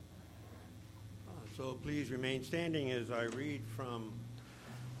So please remain standing as I read from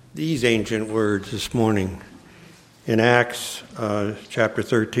these ancient words this morning in Acts chapter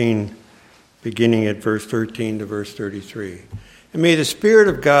 13, beginning at verse 13 to verse 33. And may the Spirit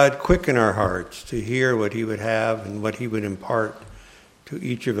of God quicken our hearts to hear what he would have and what he would impart to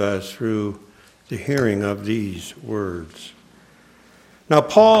each of us through the hearing of these words. Now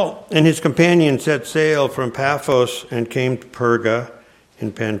Paul and his companions set sail from Paphos and came to Perga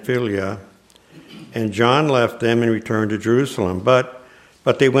in Pamphylia, and John left them and returned to Jerusalem. But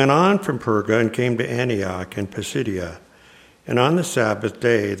they went on from Perga and came to Antioch in Pisidia. And on the Sabbath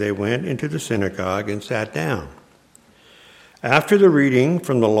day they went into the synagogue and sat down. After the reading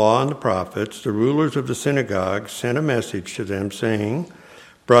from the law and the prophets, the rulers of the synagogue sent a message to them, saying,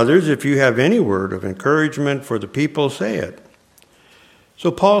 "Brothers, if you have any word of encouragement for the people, say it."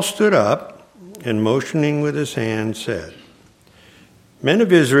 So Paul stood up and, motioning with his hand, said, "Men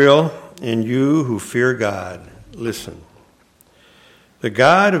of Israel, and you who fear God, listen. The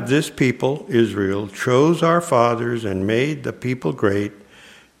God of this people, Israel, chose our fathers and made the people great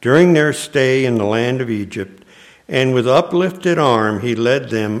during their stay in the land of Egypt, and with uplifted arm he led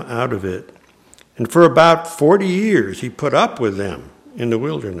them out of it. And for about 40 years he put up with them in the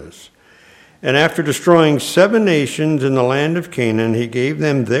wilderness. And after destroying 7 nations in the land of Canaan, he gave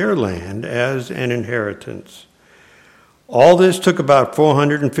them their land as an inheritance. All this took about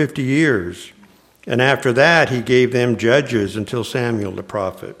 450 years, and after that he gave them judges until Samuel the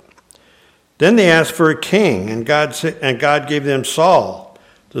prophet. Then they asked for a king, and God gave them Saul,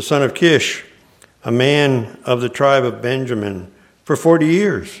 the son of Kish, a man of the tribe of Benjamin, for 40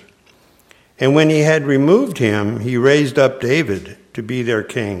 years. And when he had removed him, he raised up David to be their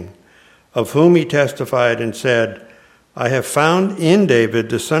king, of whom he testified and said, 'I have found in David,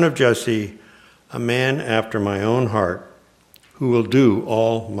 the son of Jesse, a man after my own heart, who will do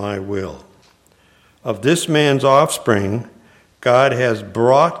all my will.' Of this man's offspring, God has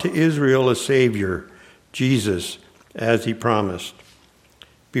brought to Israel a Savior, Jesus, as he promised.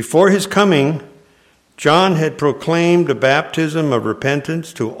 Before his coming, John had proclaimed a baptism of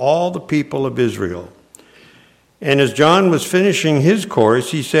repentance to all the people of Israel. And as John was finishing his course,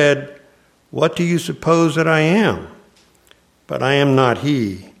 he said, 'What do you suppose that I am? But I am not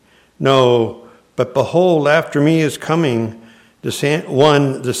he. No, but behold, after me is coming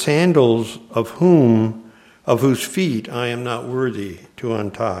the sandals of whose feet I am not worthy to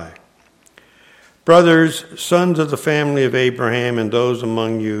untie.' Brothers, sons of the family of Abraham, and those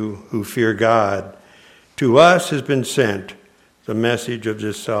among you who fear God, to us has been sent the message of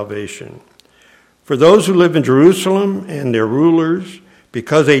this salvation. For those who live in Jerusalem and their rulers,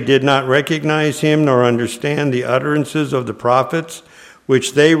 because they did not recognize him nor understand the utterances of the prophets,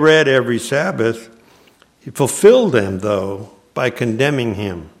 which they read every Sabbath, he fulfilled them, though, by condemning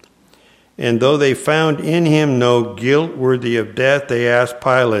him. And though they found in him no guilt worthy of death, they asked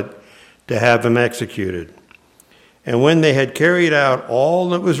Pilate to have him executed. And when they had carried out all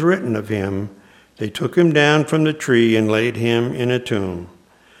that was written of him, they took him down from the tree and laid him in a tomb.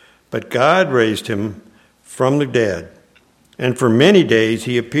 But God raised him from the dead. And for many days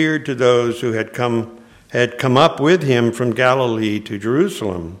he appeared to those who had come up with him from Galilee to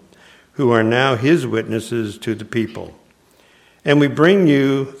Jerusalem, who are now his witnesses to the people. And we bring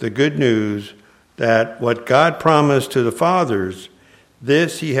you the good news that what God promised to the fathers,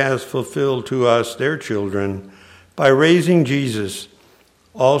 this he has fulfilled to us, their children, by raising Jesus,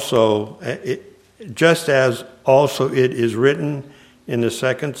 just as also it is written in the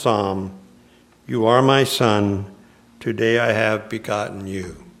 2nd Psalm, 'You are my son, today I have begotten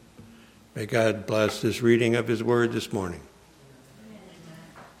you.'" May God bless this reading of his word this morning.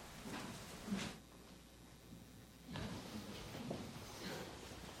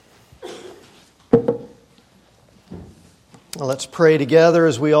 Well, let's pray together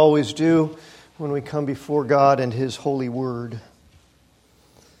as we always do when we come before God and his holy word.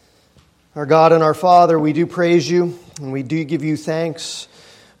 Our God and our Father, we do praise you and we do give you thanks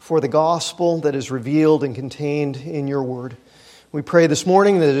for the gospel that is revealed and contained in your word. We pray this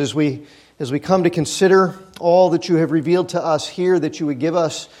morning that as we come to consider all that you have revealed to us here, that you would give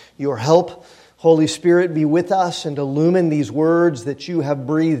us your help. Holy Spirit, be with us and illumine these words that you have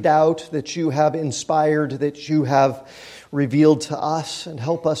breathed out, that you have inspired, that you have revealed to us, and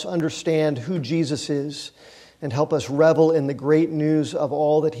help us understand who Jesus is, and help us revel in the great news of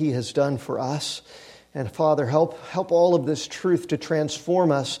all that he has done for us. And Father, help all of this truth to transform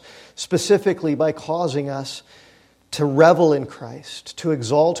us, specifically by causing us to revel in Christ, to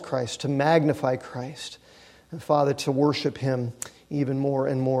exalt Christ, to magnify Christ, and Father, to worship him even more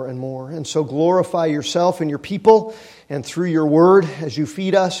and more and more. And so glorify yourself and your people, and through your word as you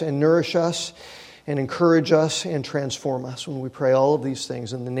feed us and nourish us, and encourage us and transform us. When we pray all of these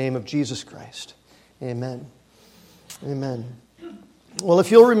things in the name of Jesus Christ. Amen. Amen. Well,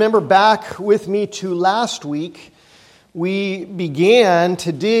 if you'll remember back with me to last week, we began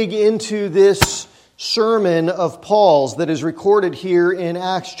to dig into this sermon of Paul's that is recorded here in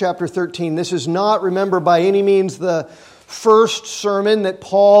Acts chapter 13. This is not, remember, by any means the first sermon that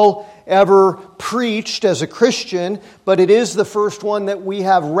Paul ever preached as a Christian, but it is the first one that we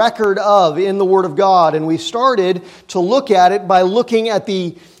have record of in the Word of God. And we started to look at it by looking at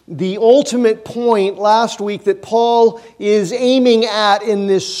the ultimate point last week that Paul is aiming at in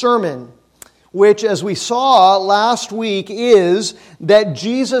this sermon, which, as we saw last week, is that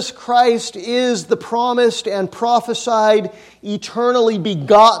Jesus Christ is the promised and prophesied, eternally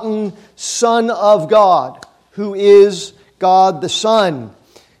begotten Son of God, who is God the Son.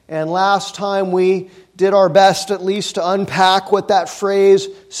 And last time we did our best at least to unpack what that phrase,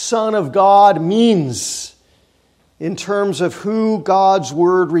 Son of God, means in terms of who God's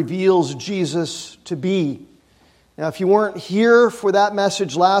Word reveals Jesus to be. Now, if you weren't here for that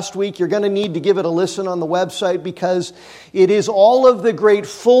message last week, you're going to need to give it a listen on the website, because it is all of the great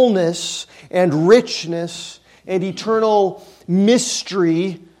fullness and richness and eternal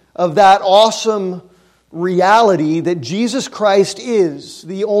mystery of that awesome reality that Jesus Christ is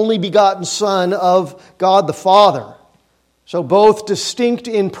the only begotten Son of God the Father. So both distinct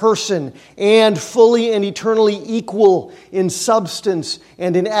in person and fully and eternally equal in substance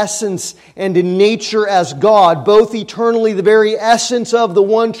and in essence and in nature as God. Both eternally the very essence of the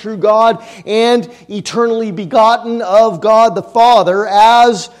one true God and eternally begotten of God the Father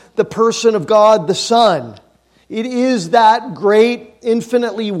as the person of God the Son. It is that great,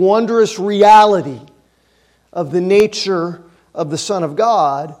 infinitely wondrous reality of the nature of the Son of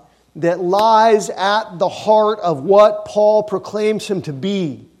God that lies at the heart of what Paul proclaims him to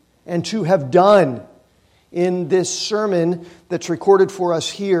be and to have done in this sermon that's recorded for us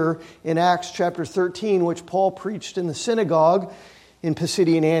here in Acts chapter 13, which Paul preached in the synagogue in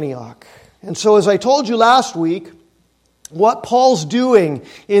Pisidian Antioch. And so, as I told you last week, what Paul's doing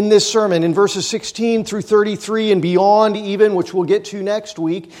in this sermon, in verses 16 through 33 and beyond even, which we'll get to next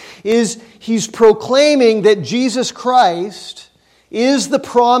week, is he's proclaiming that Jesus Christ is the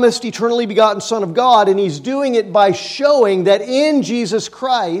promised eternally begotten Son of God, and he's doing it by showing that in Jesus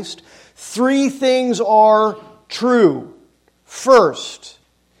Christ, three things are true. First,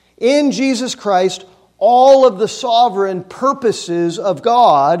 in Jesus Christ, all of the sovereign purposes of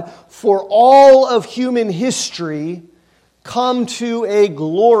God for all of human history come to a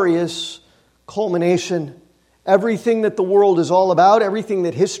glorious culmination. Everything that the world is all about, everything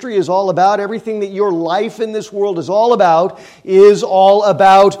that history is all about, everything that your life in this world is all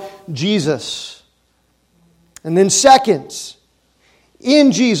about Jesus. And then second,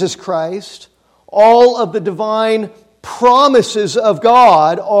 in Jesus Christ, all of the divine promises of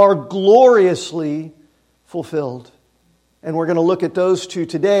God are gloriously fulfilled. And we're going to look at those two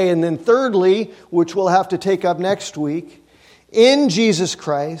today. And then thirdly, which we'll have to take up next week, in Jesus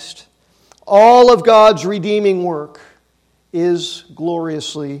Christ, all of God's redeeming work is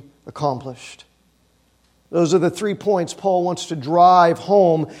gloriously accomplished. Those are the 3 points Paul wants to drive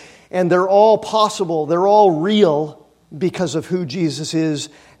home, and they're all possible, they're all real because of who Jesus is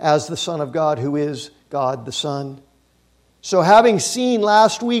as the Son of God, who is God the Son. So having seen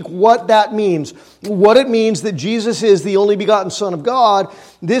last week what that means, what it means that Jesus is the only begotten Son of God,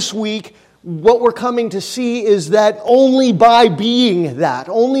 this week what we're coming to see is that only by being that,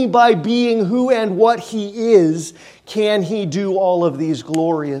 only by being who and what He is, can He do all of these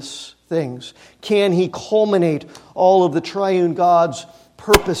glorious things. Can He culminate all of the triune God's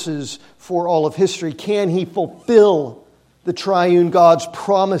purposes for all of history? Can He fulfill the triune God's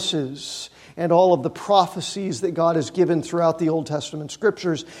promises and all of the prophecies that God has given throughout the Old Testament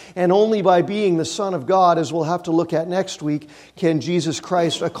Scriptures? And only by being the Son of God, as we'll have to look at next week, can Jesus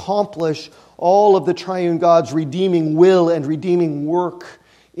Christ accomplish all of the triune God's redeeming will and redeeming work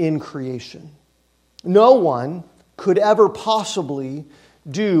in creation. No one could ever possibly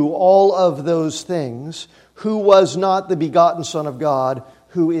do all of those things who was not the begotten Son of God,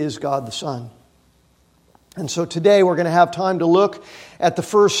 who is God the Son. And so today we're going to have time to look at the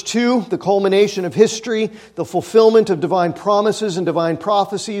first two, the culmination of history, the fulfillment of divine promises and divine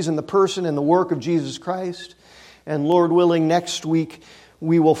prophecies in the person and the work of Jesus Christ. And Lord willing, next week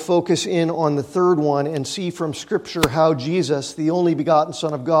we will focus in on the third one and see from Scripture how Jesus, the only begotten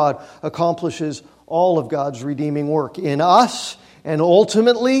Son of God, accomplishes all of God's redeeming work in us and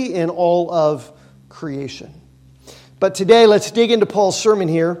ultimately in all of creation. But today let's dig into Paul's sermon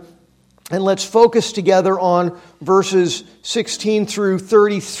here. And let's focus together on verses 16 through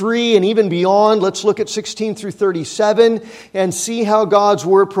 33 and even beyond. Let's look at 16 through 37 and see how God's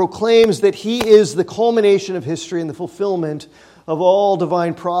Word proclaims that He is the culmination of history and the fulfillment of all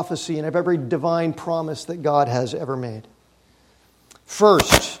divine prophecy and of every divine promise that God has ever made.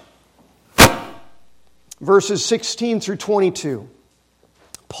 First, verses 16 through 22.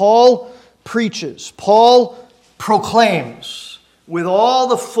 Paul preaches, Paul proclaims, with all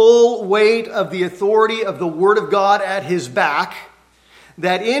the full weight of the authority of the Word of God at his back,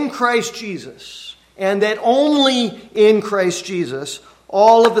 that in Christ Jesus, and that only in Christ Jesus,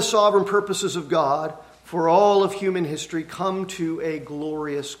 all of the sovereign purposes of God for all of human history come to a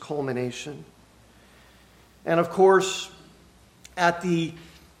glorious culmination. And of course, at the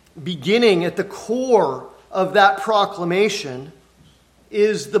beginning, at the core of that proclamation,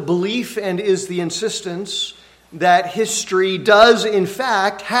 is the belief and is the insistence that history does in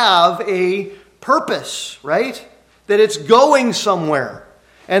fact have a purpose, right? That it's going somewhere.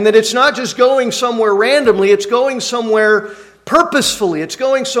 And that it's not just going somewhere randomly, it's going somewhere purposefully, it's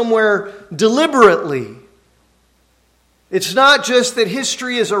going somewhere deliberately. It's not just that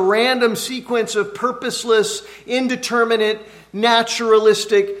history is a random sequence of purposeless, indeterminate,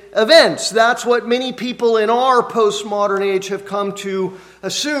 naturalistic events. That's what many people in our postmodern age have come to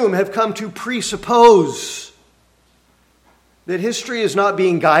assume, have come to presuppose. That history is not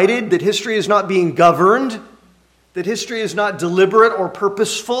being guided, that history is not being governed, that history is not deliberate or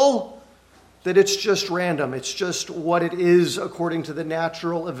purposeful, that it's just random. It's just what it is according to the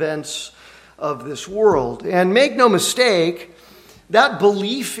natural events of this world. And make no mistake, that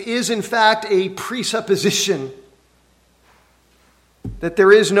belief is in fact a presupposition that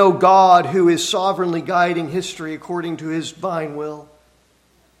there is no God who is sovereignly guiding history according to His divine will.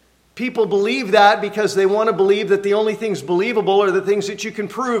 People believe that because they want to believe that the only things believable are the things that you can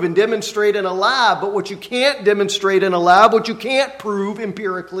prove and demonstrate in a lab. But what you can't demonstrate in a lab, what you can't prove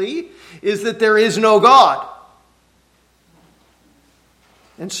empirically, is that there is no God.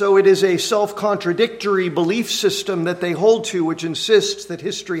 And so it is a self-contradictory belief system that they hold to, which insists that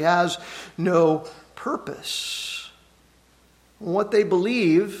history has no purpose. And what they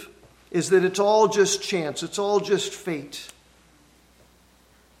believe is that it's all just chance, it's all just fate.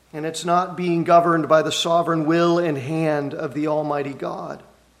 And it's not being governed by the sovereign will and hand of the Almighty God.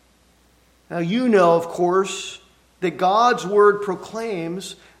 Now you know, of course, that God's Word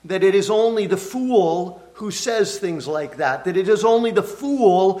proclaims that it is only the fool who says things like that. That it is only the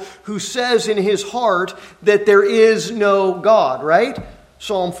fool who says in his heart that there is no God, right?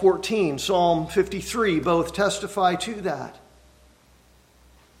 Psalm 14, Psalm 53 both testify to that.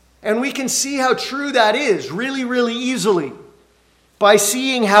 And we can see how true that is really, really easily by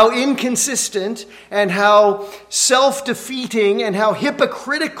seeing how inconsistent and how self-defeating and how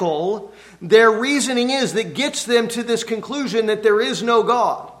hypocritical their reasoning is that gets them to this conclusion that there is no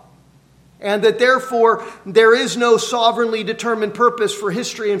God and that therefore there is no sovereignly determined purpose for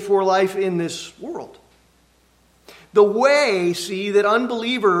history and for life in this world. The way, see, that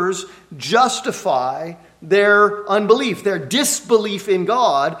unbelievers justify their unbelief, their disbelief in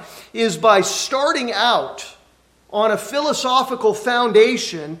God, is by starting out on a philosophical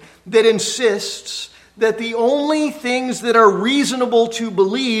foundation that insists that the only things that are reasonable to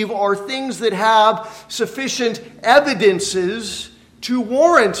believe are things that have sufficient evidences to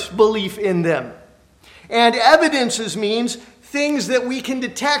warrant belief in them. And evidences means things that we can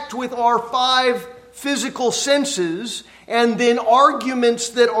detect with our 5 physical senses, and then arguments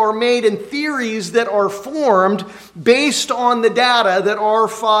that are made and theories that are formed based on the data that our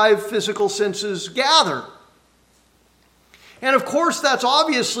 5 physical senses gather. And of course, that's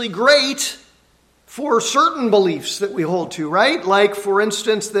obviously great for certain beliefs that we hold to, right? Like, for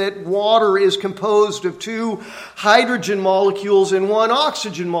instance, that water is composed of 2 hydrogen molecules and 1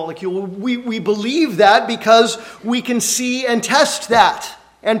 oxygen molecule. We believe that because we can see and test that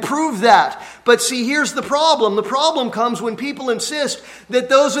and prove that. But see, here's the problem. The problem comes when people insist that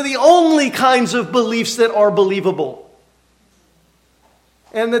those are the only kinds of beliefs that are believable.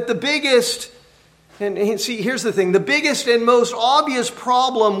 And that the biggest... And see, here's the thing. The biggest and most obvious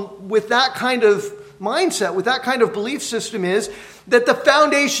problem with that kind of mindset, with that kind of belief system, is that the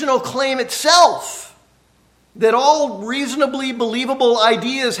foundational claim itself, that all reasonably believable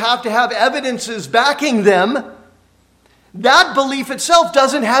ideas have to have evidences backing them, that belief itself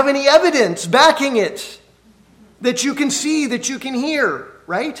doesn't have any evidence backing it that you can see, that you can hear,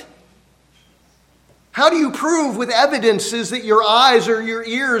 right? How do you prove with evidences that your eyes or your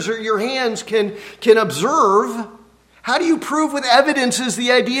ears or your hands can observe? How do you prove with evidences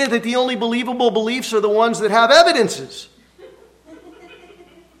the idea that the only believable beliefs are the ones that have evidences?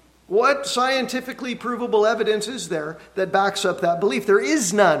 What scientifically provable evidence is there that backs up that belief? There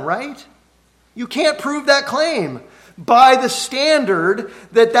is none, right? You can't prove that claim by the standard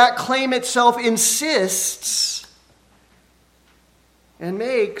that that claim itself insists and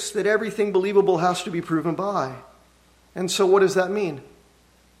makes that everything believable has to be proven by. And so what does that mean?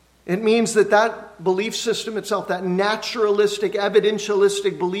 It means that that belief system itself, that naturalistic,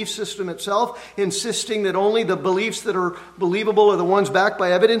 evidentialistic belief system itself, insisting that only the beliefs that are believable are the ones backed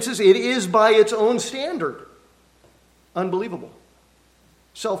by evidences, it is by its own standard unbelievable,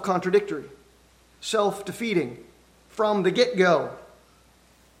 self-contradictory, self-defeating from the get-go.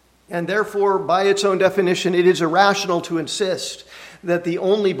 And therefore, by its own definition, it is irrational to insist that the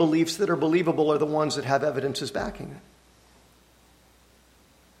only beliefs that are believable are the ones that have evidences backing them.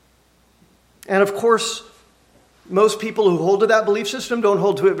 And of course, most people who hold to that belief system don't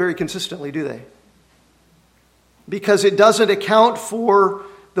hold to it very consistently, do they? Because it doesn't account for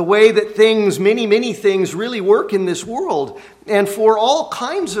the way that things, many things, really work in this world. And for all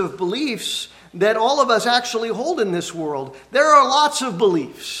kinds of beliefs that all of us actually hold in this world, there are lots of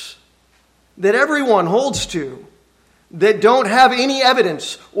beliefs that everyone holds to that don't have any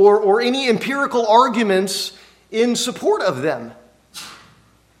evidence or any empirical arguments in support of them.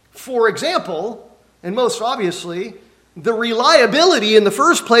 For example, and most obviously, the reliability in the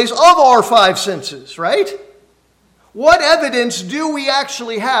first place of our five senses, right? What evidence do we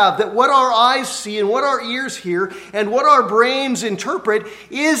actually have that what our eyes see and what our ears hear and what our brains interpret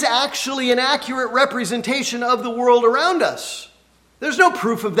is actually an accurate representation of the world around us? There's no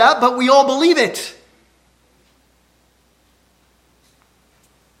proof of that, but we all believe it.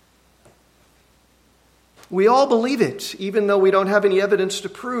 We all believe it, even though we don't have any evidence to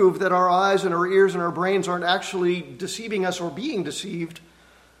prove that our eyes and our ears and our brains aren't actually deceiving us or being deceived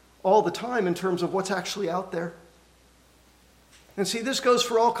all the time in terms of what's actually out there. And see, this goes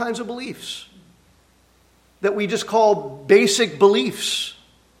for all kinds of beliefs that we just call basic beliefs.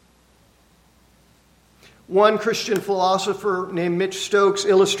 One Christian philosopher named Mitch Stokes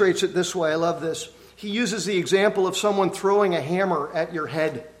illustrates it this way. I love this. He uses the example of someone throwing a hammer at your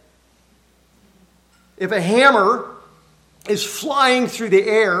head. If a hammer is flying through the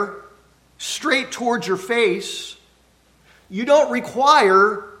air straight towards your face, you don't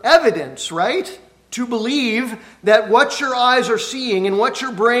require evidence, right? To believe that what your eyes are seeing and what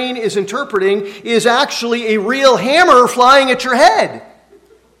your brain is interpreting is actually a real hammer flying at your head.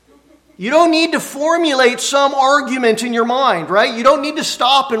 You don't need to formulate some argument in your mind, right? You don't need to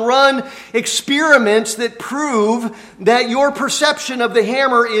stop and run experiments that prove that your perception of the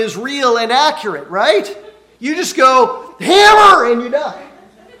hammer is real and accurate, right? You just go, hammer, and you die.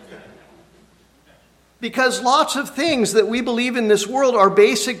 Because lots of things that we believe in this world are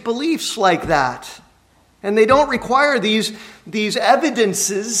basic beliefs like that. And they don't require these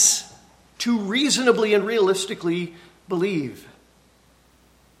evidences to reasonably and realistically believe.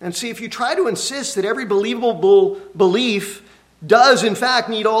 And see, if you try to insist that every believable belief does in fact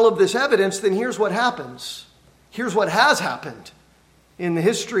need all of this evidence, then here's what happens. Here's what has happened in the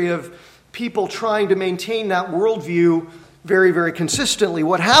history of people trying to maintain that worldview very consistently.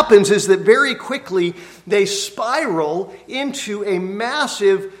 What happens is that very quickly they spiral into a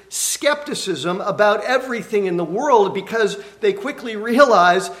massive skepticism about everything in the world because they quickly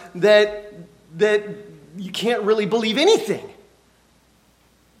realize that you can't really believe anything.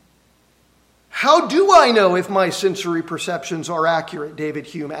 How do I know if my sensory perceptions are accurate? David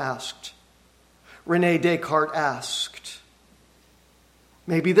Hume asked. René Descartes asked.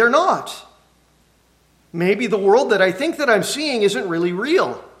 Maybe they're not. Maybe the world that I think that I'm seeing isn't really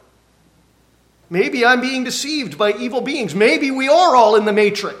real. Maybe I'm being deceived by evil beings. Maybe we are all in the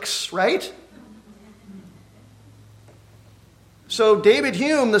Matrix, right? So David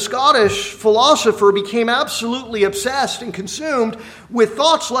Hume, the Scottish philosopher, became absolutely obsessed and consumed with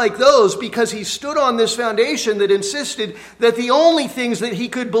thoughts like those because he stood on this foundation that insisted that the only things that he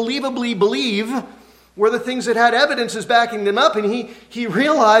could believably believe were the things that had evidences backing them up. And he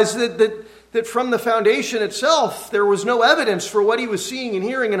realized that from the foundation itself, there was no evidence for what he was seeing and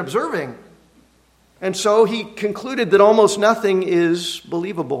hearing and observing. And so he concluded that almost nothing is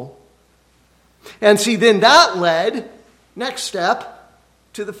believable. And see, then that led, next step,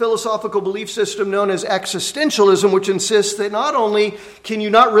 to the philosophical belief system known as existentialism, which insists that not only can you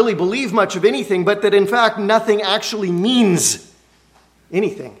not really believe much of anything, but that in fact nothing actually means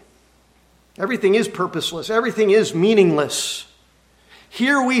anything. Everything is purposeless. Everything is meaningless.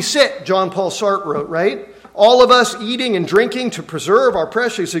 Here we sit, John Paul Sartre wrote, right? All of us eating and drinking to preserve our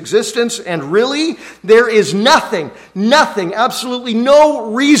precious existence, and really, there is nothing, absolutely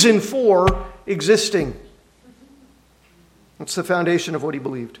no reason for existing. That's the foundation of what he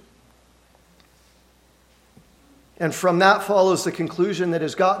believed. And from that follows the conclusion that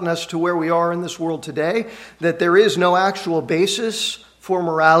has gotten us to where we are in this world today, that there is no actual basis for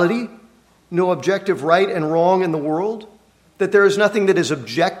morality, no objective right and wrong in the world, that there is nothing that is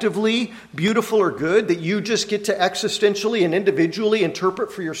objectively beautiful or good, that you just get to existentially and individually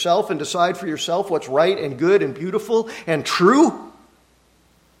interpret for yourself and decide for yourself what's right and good and beautiful and true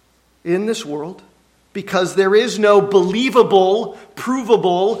in this world. Because there is no believable,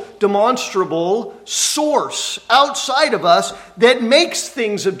 provable, demonstrable source outside of us that makes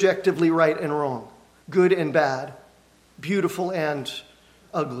things objectively right and wrong, good and bad, beautiful and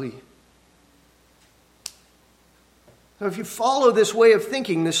ugly. So if you follow this way of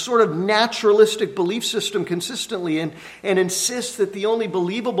thinking, this sort of naturalistic belief system consistently and insist that the only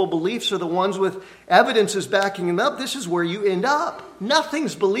believable beliefs are the ones with evidences backing them up, this is where you end up.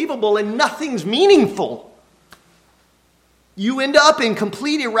 Nothing's believable and nothing's meaningful. You end up in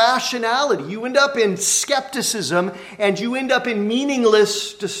complete irrationality. You end up in skepticism and you end up in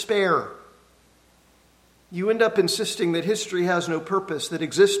meaningless despair. You end up insisting that history has no purpose, that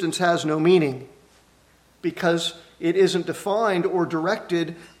existence has no meaning, because it isn't defined or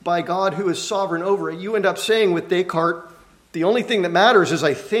directed by God who is sovereign over it. You end up saying with Descartes, the only thing that matters is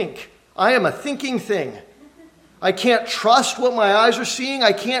I think. I am a thinking thing. I can't trust what my eyes are seeing.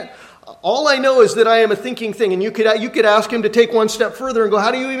 All I know is that I am a thinking thing. And you could ask him to take one step further and go, how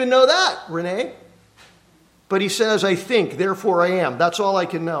do you even know that, Rene? But he says, I think, therefore I am. That's all I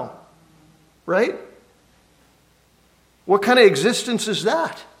can know. Right? What kind of existence is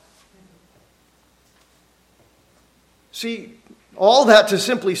that? See, all that to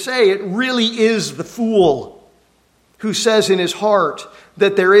simply say it really is the fool who says in his heart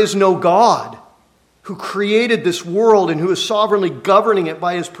that there is no God who created this world and who is sovereignly governing it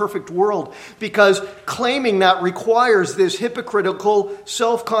by his perfect world, because claiming that requires this hypocritical,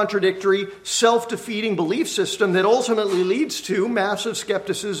 self-contradictory, self-defeating belief system that ultimately leads to massive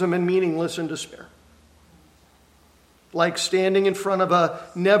skepticism and meaningless and despair. Like standing in front of a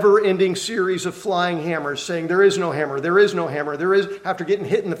never-ending series of flying hammers saying, there is no hammer, there is no hammer, there is, after getting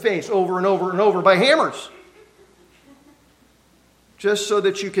hit in the face over and over and over by hammers. Just so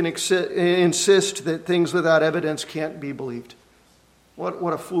that you can insist that things without evidence can't be believed.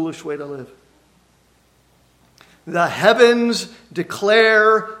 What a foolish way to live. The heavens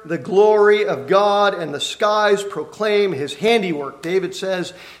declare the glory of God, and the skies proclaim his handiwork, David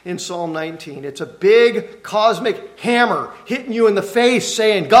says in Psalm 19. It's a big cosmic hammer hitting you in the face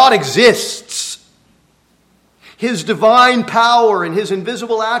saying God exists. His divine power and his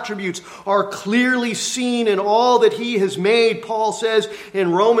invisible attributes are clearly seen in all that he has made. Paul says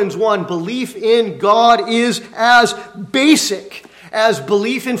in Romans 1, belief in God is as basic as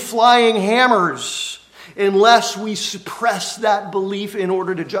belief in flying hammers, unless we suppress that belief in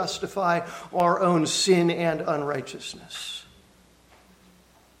order to justify our own sin and unrighteousness.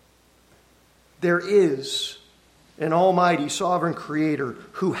 There is an almighty sovereign creator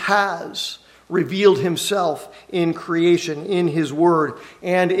who has revealed himself in creation, in his word,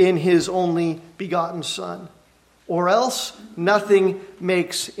 and in his only begotten Son. Or else, nothing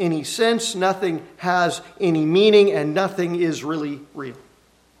makes any sense, nothing has any meaning, and nothing is really real.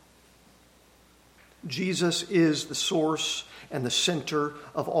 Jesus is the source and the center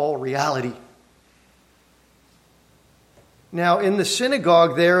of all reality. Now, in the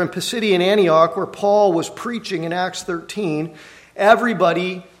synagogue there in Pisidian Antioch, where Paul was preaching in Acts 13,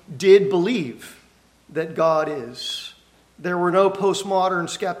 everybody did believe that God is. There were no postmodern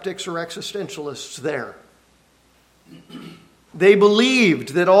skeptics or existentialists there. They believed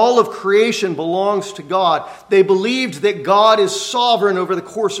that all of creation belongs to God. They believed that God is sovereign over the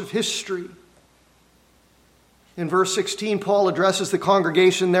course of history. In verse 16, Paul addresses the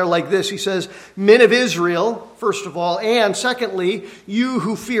congregation there like this. He says, men of Israel, first of all, and secondly, you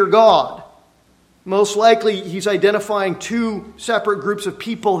who fear God. Most likely, he's identifying two separate groups of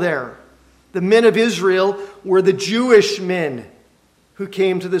people there. The men of Israel were the Jewish men who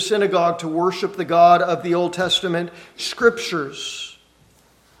came to the synagogue to worship the God of the Old Testament scriptures.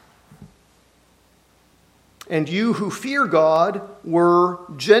 And you who fear God were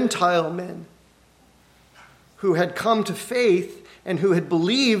Gentile men who had come to faith and who had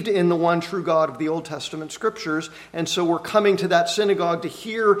believed in the one true God of the Old Testament scriptures, and so were coming to that synagogue to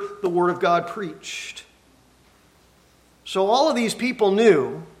hear the word of God preached. So all of these people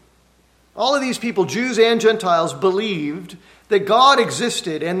knew, all of these people, Jews and Gentiles, believed that God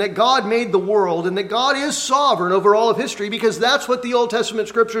existed and that God made the world and that God is sovereign over all of history, because that's what the Old Testament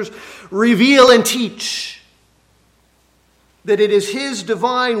scriptures reveal and teach. That it is his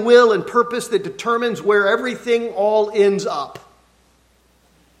divine will and purpose that determines where everything all ends up.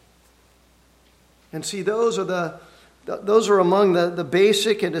 And see, those are the Those are among the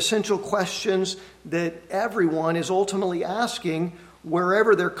basic and essential questions that everyone is ultimately asking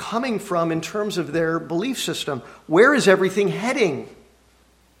wherever they're coming from in terms of their belief system. Where is everything heading?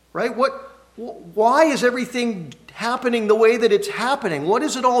 Right? Why is everything happening the way that it's happening? What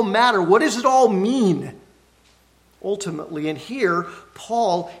does it all matter? What does it all mean? Ultimately, and here,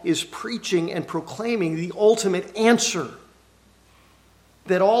 Paul is preaching and proclaiming the ultimate answer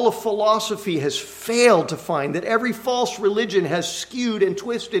that all of philosophy has failed to find, that every false religion has skewed and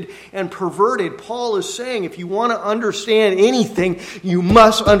twisted and perverted. Paul is saying, if you want to understand anything, you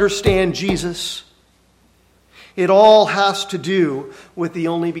must understand Jesus. It all has to do with the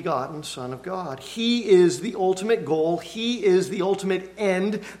only begotten Son of God. He is the ultimate goal. He is the ultimate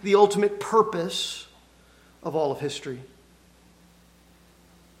end, the ultimate purpose of all of history.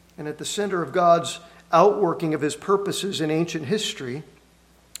 And at the center of God's outworking of his purposes in ancient history,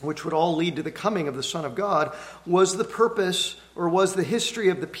 which would all lead to the coming of the Son of God, was the purpose, or was the history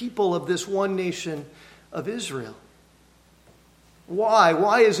of the people of this one nation of Israel. Why?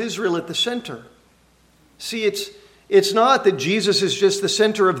 Why is Israel at the center? See, it's not that Jesus is just the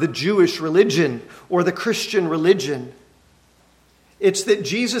center of the Jewish religion or the Christian religion. It's that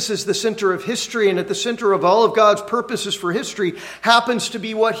Jesus is the center of history, and at the center of all of God's purposes for history happens to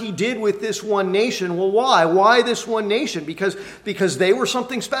be what he did with this one nation. Well, why? Why this one nation? Because they were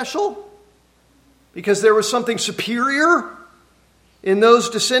something special? Because there was something superior in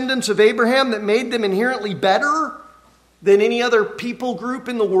those descendants of Abraham that made them inherently better than any other people group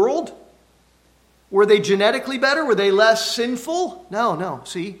in the world? Were they genetically better? Were they less sinful? No,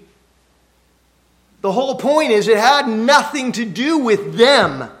 see? The whole point is it had nothing to do with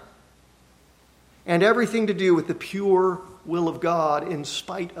them and everything to do with the pure will of God in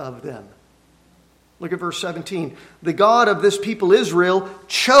spite of them. Look at verse 17. The God of this people Israel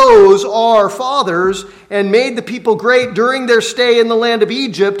chose our fathers and made the people great during their stay in the land of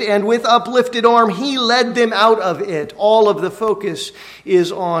Egypt, and with uplifted arm he led them out of it. All of the focus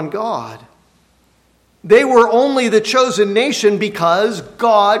is on God. They were only the chosen nation because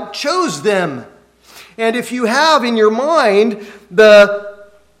God chose them. And if you have in your mind the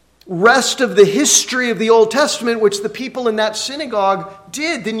rest of the history of the Old Testament, which the people in that synagogue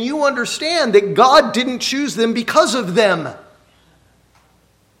did, then you understand that God didn't choose them because of them.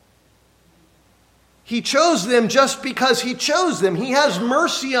 He chose them just because he chose them. He has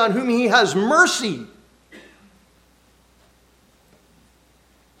mercy on whom he has mercy.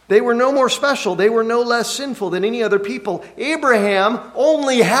 They were no more special. They were no less sinful than any other people. Abraham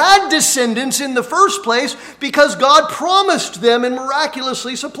only had descendants in the first place because God promised them and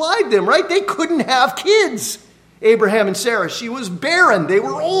miraculously supplied them, right? They couldn't have kids, Abraham and Sarah. She was barren. They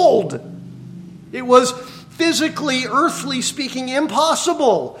were old. It was physically, earthly speaking,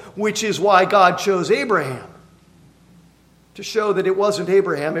 impossible, which is why God chose Abraham. To show that it wasn't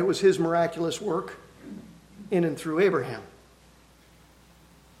Abraham, it was his miraculous work in and through Abraham.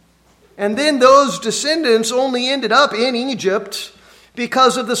 And then those descendants only ended up in Egypt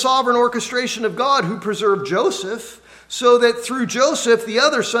because of the sovereign orchestration of God who preserved Joseph, so that through Joseph the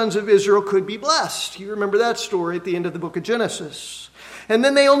other sons of Israel could be blessed. You remember that story at the end of the book of Genesis. And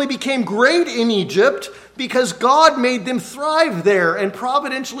then they only became great in Egypt because God made them thrive there and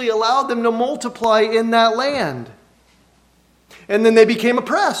providentially allowed them to multiply in that land. And then they became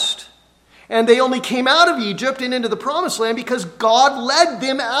oppressed. And they only came out of Egypt and into the promised land because God led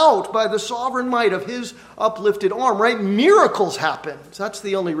them out by the sovereign might of his uplifted arm, right? Miracles happened. That's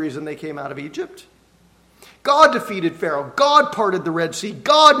the only reason they came out of Egypt. God defeated Pharaoh. God parted the Red Sea.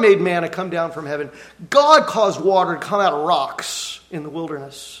 God made manna come down from heaven. God caused water to come out of rocks in the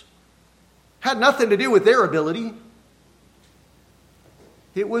wilderness. Had nothing to do with their ability.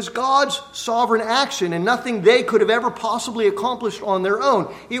 It was God's sovereign action and nothing they could have ever possibly accomplished on their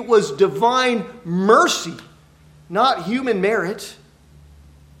own. It was divine mercy, not human merit.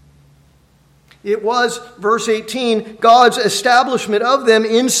 It was, verse 18, God's establishment of them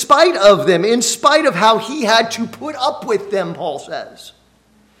in spite of how he had to put up with them, Paul says.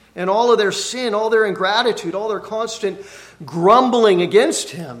 And all of their sin, all their ingratitude, all their constant grumbling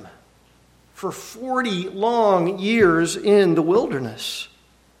against him for 40 long years in the wilderness.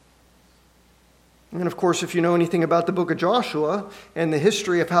 And of course, if you know anything about the book of Joshua and the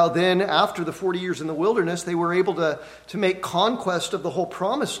history of how then, after the 40 years in the wilderness, they were able to make conquest of the whole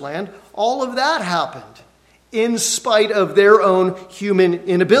promised land, all of that happened in spite of their own human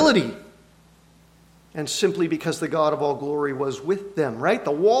inability. And simply because the God of all glory was with them, right?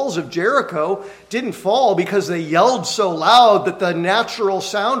 The walls of Jericho didn't fall because they yelled so loud that the natural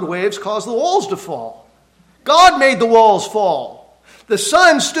sound waves caused the walls to fall. God made the walls fall. The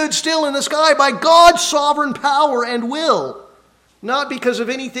sun stood still in the sky by God's sovereign power and will, not because of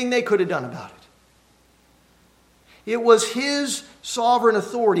anything they could have done about it. It was His sovereign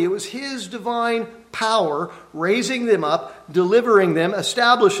authority. It was His divine power raising them up, delivering them,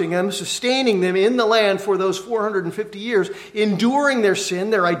 establishing them, sustaining them in the land for those 450 years, enduring their sin,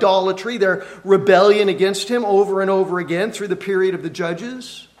 their idolatry, their rebellion against Him over and over again through the period of the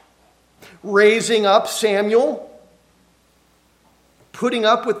judges, raising up Samuel, putting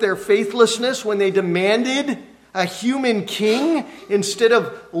up with their faithlessness when they demanded a human king instead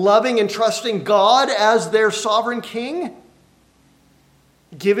of loving and trusting God as their sovereign king,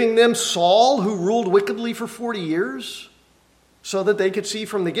 giving them Saul, who ruled wickedly for 40 years, so that they could see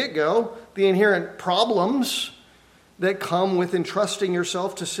from the get-go the inherent problems that come with entrusting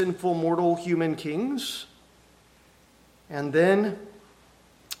yourself to sinful, mortal human kings. And then,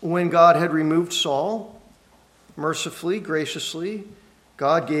 when God had removed Saul, mercifully, graciously,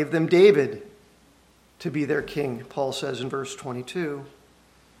 God gave them David to be their king, Paul says in verse 22.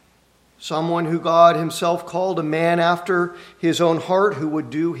 Someone who God Himself called a man after His own heart who would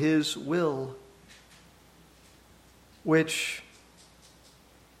do His will, which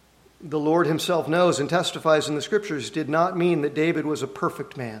the Lord Himself knows and testifies in the Scriptures did not mean that David was a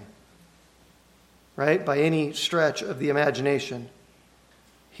perfect man, right? By any stretch of the imagination.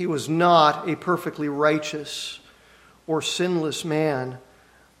 He was not a perfectly righteous or sinless man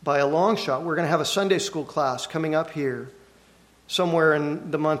by a long shot. We're going to have a Sunday school class coming up here somewhere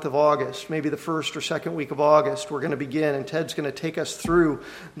in the month of August, maybe the first or second week of August. We're going to begin, and Ted's going to take us through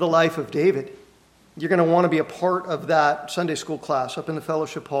the life of David. You're going to want to be a part of that Sunday school class up in the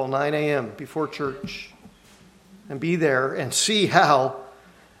fellowship hall, 9 a.m. before church, and be there and see how,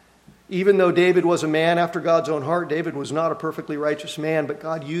 even though David was a man after God's own heart, David was not a perfectly righteous man, but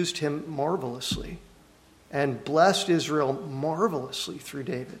God used him marvelously and blessed Israel marvelously through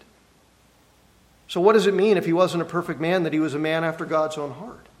David. So what does it mean if he wasn't a perfect man that he was a man after God's own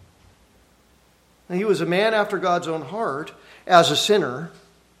heart? And he was a man after God's own heart as a sinner,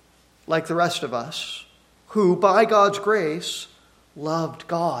 like the rest of us, who by God's grace loved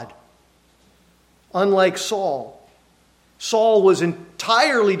God. Unlike Saul. Saul was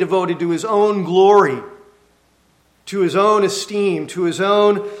entirely devoted to his own glory, to his own esteem, to his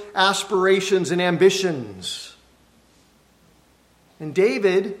own aspirations and ambitions. And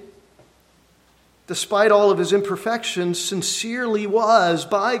David, despite all of his imperfections, sincerely was,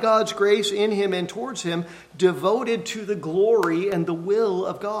 by God's grace in him and towards him, devoted to the glory and the will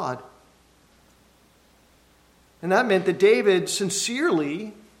of God. And that meant that David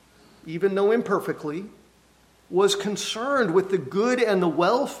sincerely, even though imperfectly, was concerned with the good and the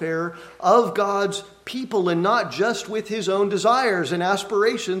welfare of God's people and not just with his own desires and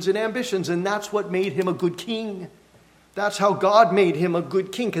aspirations and ambitions. And that's what made him a good king. That's how God made him a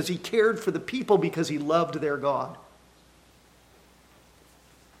good king, because he cared for the people, because he loved their God.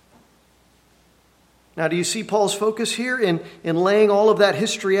 Now, do you see Paul's focus here in laying all of that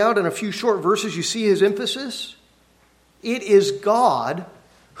history out in a few short verses? You see his emphasis? It is God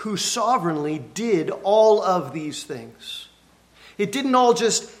who sovereignly did all of these things. It didn't all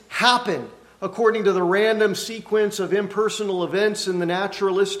just happen according to the random sequence of impersonal events in the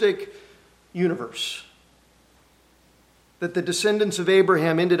naturalistic universe. That the descendants of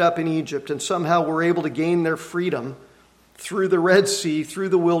Abraham ended up in Egypt and somehow were able to gain their freedom through the Red Sea, through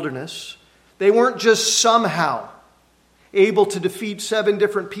the wilderness. They weren't just somehow able to defeat 7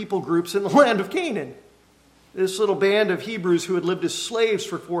 different people groups in the land of Canaan. This little band of Hebrews who had lived as slaves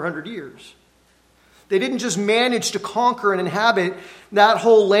for 400 years. They didn't just manage to conquer and inhabit that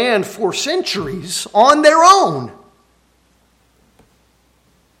whole land for centuries on their own.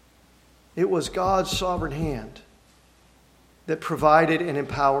 It was God's sovereign hand that provided and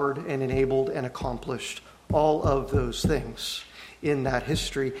empowered and enabled and accomplished all of those things in that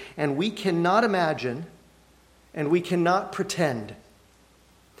history. And we cannot imagine and we cannot pretend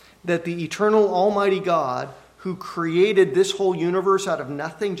that the eternal Almighty God, who created this whole universe out of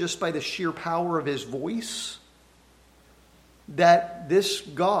nothing just by the sheer power of his voice, that this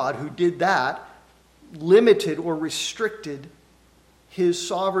God who did that limited or restricted his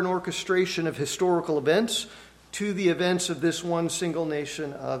sovereign orchestration of historical events to the events of this one single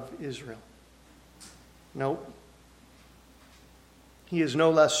nation of Israel. Nope. He is no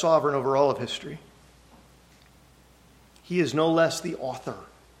less sovereign over all of history. He is no less the author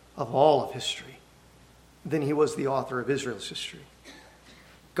of all of history than he was the author of Israel's history.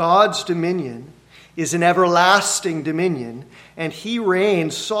 God's dominion is an everlasting dominion, and he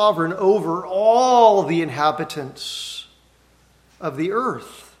reigns sovereign over all the inhabitants of the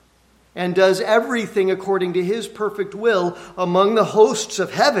earth. and does everything according to his perfect will among the hosts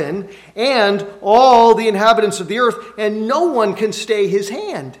of heaven and all the inhabitants of the earth, and no one can stay his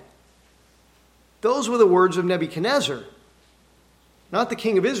hand. Those were the words of Nebuchadnezzar. Not the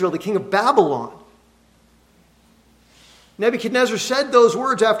king of Israel, the king of Babylon. Nebuchadnezzar said those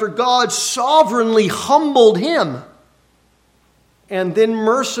words after God sovereignly humbled him and then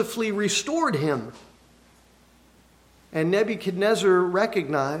mercifully restored him. And Nebuchadnezzar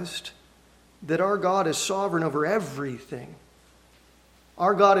recognized that our God is sovereign over everything.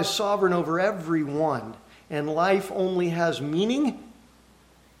 Our God is sovereign over everyone. And life only has meaning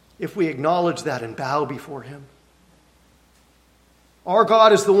if we acknowledge that and bow before him. Our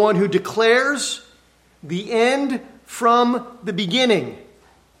God is the one who declares the end from the beginning.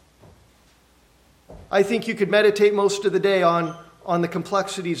 I think you could meditate most of the day on the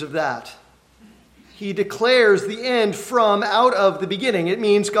complexities of that. He declares the end from out of the beginning. It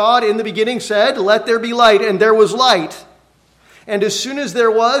means God in the beginning said, "Let there be light," and there was light. And as soon as there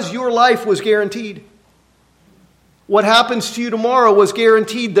was, your life was guaranteed. What happens to you tomorrow was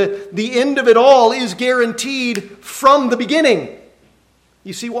guaranteed. The end of it all is guaranteed from the beginning.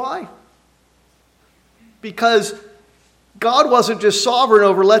 You see why? Because God wasn't just sovereign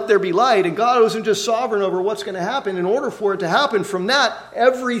over let there be light, and God wasn't just sovereign over what's going to happen. In order for it to happen from that,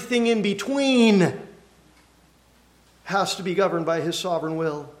 everything in between has to be governed by his sovereign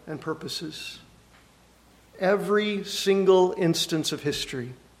will and purposes. Every single instance of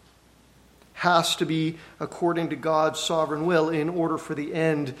history has to be according to God's sovereign will in order for the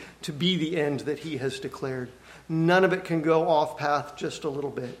end to be the end that he has declared. None of it can go off path just a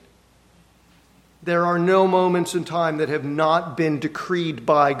little bit. There are no moments in time that have not been decreed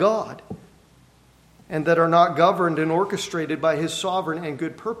by God and that are not governed and orchestrated by his sovereign and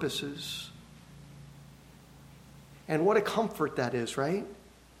good purposes. And what a comfort that is, right?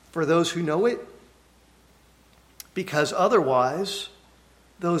 For those who know it. Because otherwise,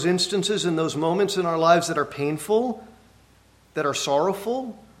 those instances and those moments in our lives that are painful, that are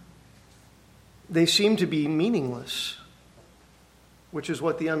sorrowful, they seem to be meaningless, which is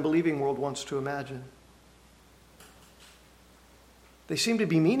what the unbelieving world wants to imagine. They seem to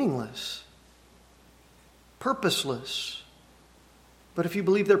be meaningless, purposeless. But if you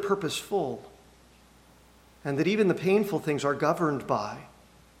believe they're purposeful, and that even the painful things are governed by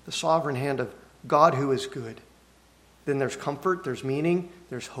the sovereign hand of God who is good, then there's comfort, there's meaning,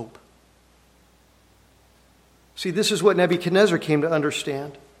 there's hope. See, this is what Nebuchadnezzar came to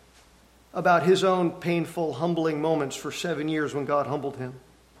understand about his own painful, humbling moments for 7 years when God humbled him.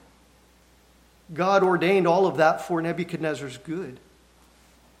 God ordained all of that for Nebuchadnezzar's good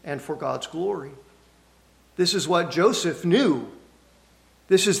and for God's glory. This is what Joseph knew.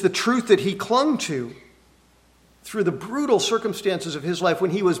 This is the truth that he clung to through the brutal circumstances of his life when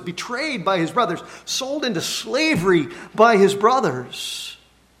he was betrayed by his brothers, sold into slavery by his brothers,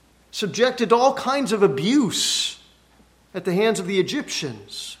 subjected to all kinds of abuse at the hands of the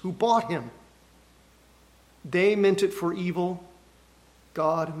Egyptians who bought him. They meant it for evil.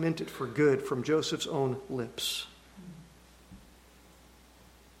 God meant it for good from Joseph's own lips.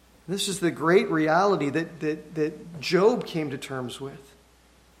 This is the great reality that Job came to terms with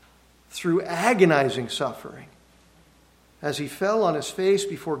through agonizing suffering as he fell on his face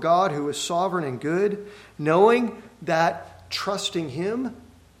before God who is sovereign and good, knowing that trusting him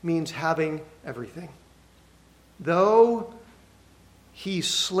means having everything. Though he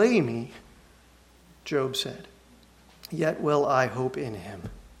slay me, Job said, yet will I hope in him.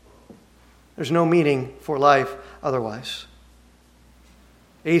 There's no meaning for life otherwise.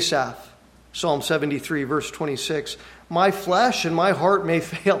 Asaph, Psalm 73, verse 26, my flesh and my heart may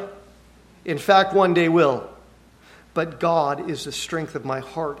fail. In fact, one day will. But God is the strength of my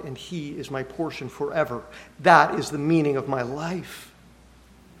heart, and he is my portion forever. That is the meaning of my life.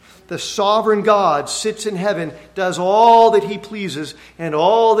 The sovereign God sits in heaven, does all that he pleases, and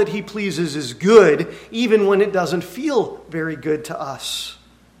all that he pleases is good, even when it doesn't feel very good to us.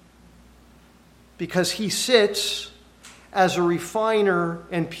 Because he sits as a refiner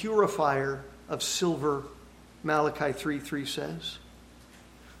and purifier of silver, Malachi 3:3 says.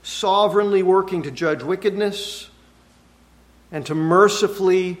 Sovereignly working to judge wickedness and to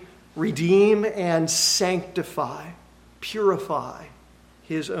mercifully redeem and sanctify, purify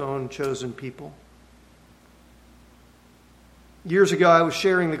his own chosen people. Years ago, I was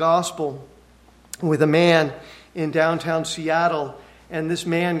sharing the gospel with a man in downtown Seattle, and this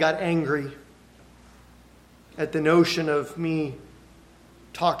man got angry at the notion of me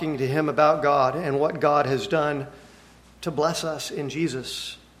talking to him about God and what God has done to bless us in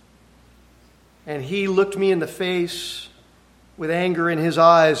Jesus. And he looked me in the face with anger in his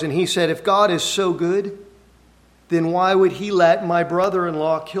eyes, and he said, if God is so good, then why would he let my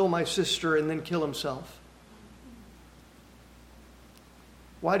brother-in-law kill my sister and then kill himself?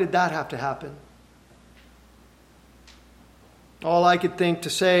 Why did that have to happen? All I could think to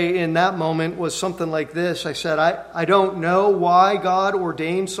say in that moment was something like this. I said, I don't know why God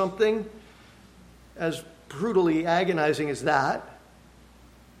ordained something as brutally agonizing as that.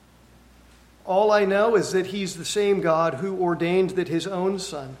 All I know is that he's the same God who ordained that his own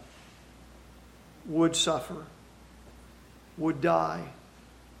son would suffer, would die,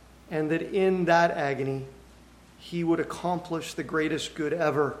 and that in that agony he would accomplish the greatest good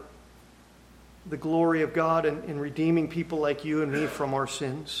ever, the glory of God in redeeming people like you and me from our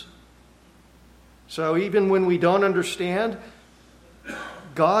sins. So even when we don't understand,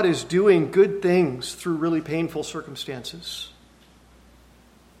 God is doing good things through really painful circumstances.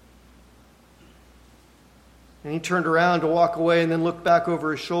 And he turned around to walk away and then looked back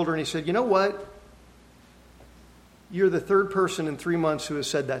over his shoulder and he said, you know what? You're the third person in 3 months who has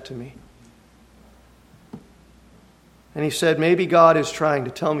said that to me. And he said, maybe God is trying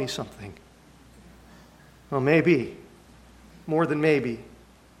to tell me something. Well, maybe. More than maybe.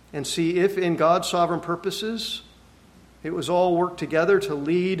 And see if in God's sovereign purposes, it was all worked together to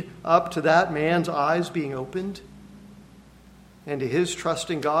lead up to that man's eyes being opened and to his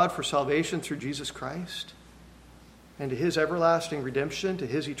trusting God for salvation through Jesus Christ and to his everlasting redemption, to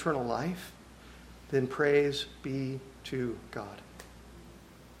his eternal life, then praise be to God.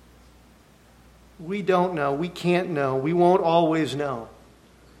 We don't know, we can't know, we won't always know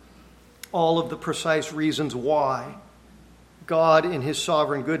all of the precise reasons why God in his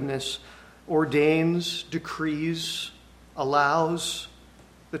sovereign goodness ordains, decrees, allows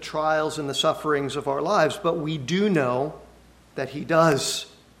the trials and the sufferings of our lives, but we do know that he does,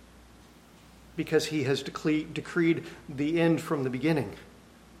 because he has decreed the end from the beginning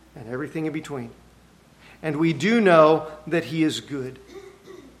and everything in between. And we do know that he is good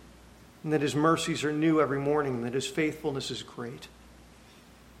and that his mercies are new every morning and that his faithfulness is great.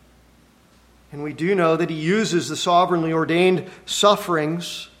 And we do know that he uses the sovereignly ordained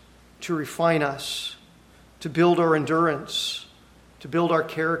sufferings to refine us, to build our endurance, to build our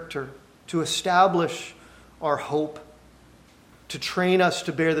character, to establish our hope, to train us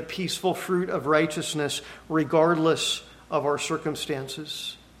to bear the peaceful fruit of righteousness regardless of our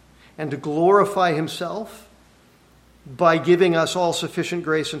circumstances, and to glorify himself by giving us all sufficient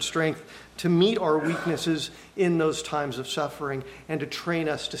grace and strength to meet our weaknesses in those times of suffering and to train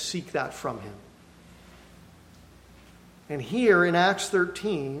us to seek that from him. And here in Acts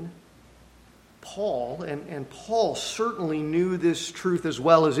 13, Paul, and Paul certainly knew this truth as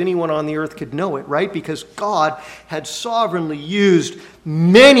well as anyone on the earth could know it, right? Because God had sovereignly used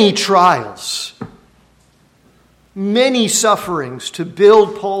many trials, many sufferings to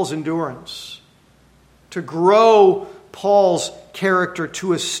build Paul's endurance, to grow Paul's character,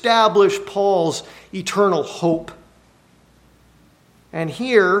 to establish Paul's eternal hope. And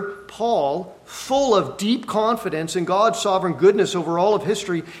here, Paul, full of deep confidence in God's sovereign goodness over all of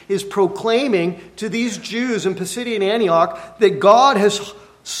history, is proclaiming to these Jews in Pisidian Antioch that God has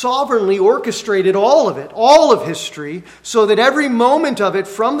sovereignly orchestrated all of it, all of history, so that every moment of it,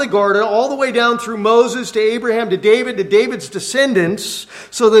 from the garden all the way down through Moses to Abraham to David to David's descendants,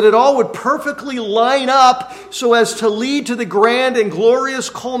 so that it all would perfectly line up so as to lead to the grand and glorious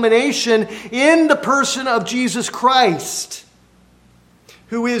culmination in the person of Jesus Christ,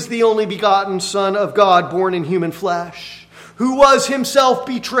 who is the only begotten Son of God, born in human flesh, who was himself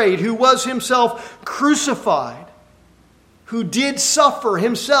betrayed, who was himself crucified, who did suffer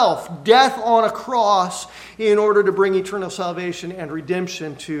himself death on a cross in order to bring eternal salvation and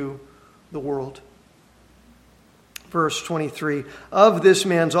redemption to the world. Verse 23, of this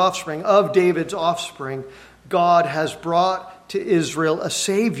man's offspring, of David's offspring, God has brought to Israel a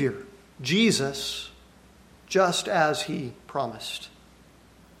Savior, Jesus, just as he promised.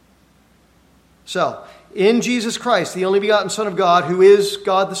 So, in Jesus Christ, the only begotten Son of God, who is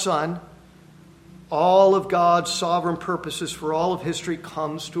God the Son, all of God's sovereign purposes for all of history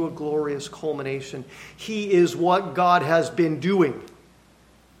comes to a glorious culmination. He is what God has been doing.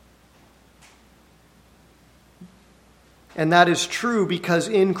 And that is true because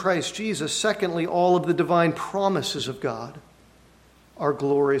in Christ Jesus, secondly, all of the divine promises of God are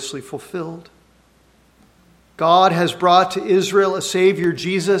gloriously fulfilled. God has brought to Israel a Savior,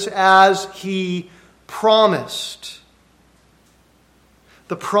 Jesus, as he promised.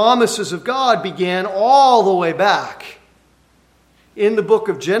 The promises of God began all the way back in the book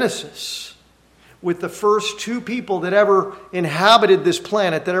of Genesis with the first two people that ever inhabited this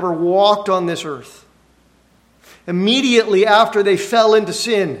planet, that ever walked on this earth. Immediately after they fell into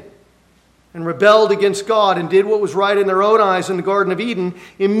sin and rebelled against God and did what was right in their own eyes in the Garden of Eden,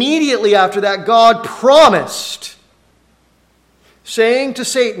 immediately after that, God promised, saying to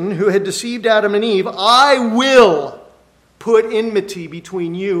Satan, who had deceived Adam and Eve, I will put enmity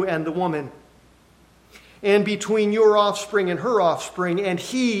between you and the woman, and between your offspring and her offspring, and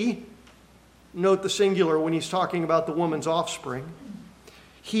he, note the singular when he's talking about the woman's offspring,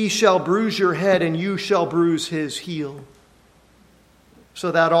 he shall bruise your head and you shall bruise his heel.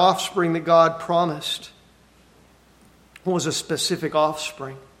 So that offspring that God promised was a specific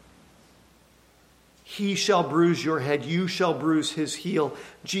offspring. He shall bruise your head, you shall bruise his heel.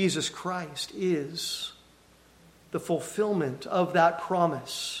 Jesus Christ is the fulfillment of that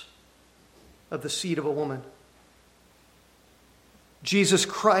promise of the seed of a woman. Jesus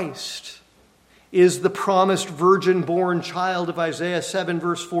Christ is the promised virgin-born child of Isaiah 7,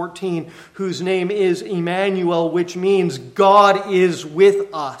 verse 14, whose name is Emmanuel, which means God is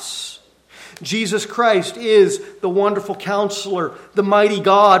with us. Jesus Christ is the wonderful counselor, the mighty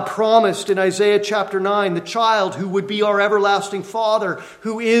God promised in Isaiah chapter 9, the child who would be our everlasting Father,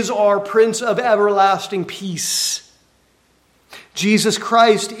 who is our Prince of everlasting peace. Jesus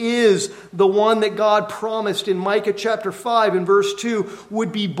Christ is the one that God promised in Micah chapter 5 and verse 2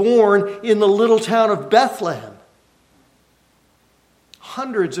 would be born in the little town of Bethlehem,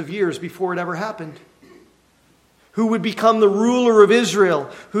 hundreds of years before it ever happened. Who would become the ruler of Israel,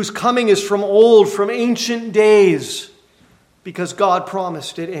 whose coming is from old, from ancient days, because God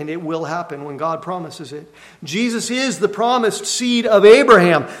promised it, and it will happen when God promises it. Jesus is the promised seed of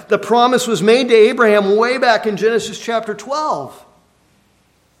Abraham. The promise was made to Abraham way back in Genesis chapter 12.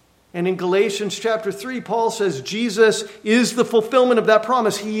 And in Galatians chapter 3, Paul says Jesus is the fulfillment of that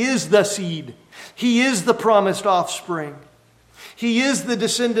promise. He is the seed. He is the promised offspring. He is the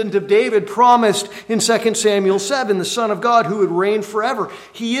descendant of David promised in 2 Samuel 7, the Son of God who would reign forever.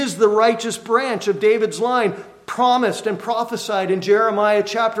 He is the righteous branch of David's line promised and prophesied in Jeremiah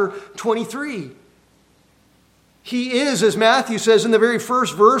chapter 23. He is, as Matthew says in the very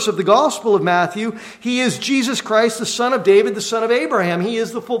first verse of the Gospel of Matthew, he is Jesus Christ, the Son of David, the Son of Abraham. He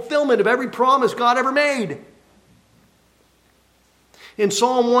is the fulfillment of every promise God ever made. In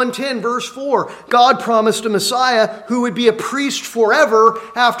Psalm 110, verse 4, God promised a Messiah who would be a priest forever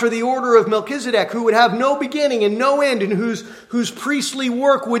after the order of Melchizedek, who would have no beginning and no end, and whose priestly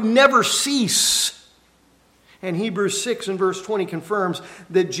work would never cease. And Hebrews 6 and verse 20 confirms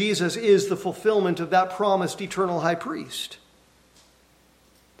that Jesus is the fulfillment of that promised eternal high priest.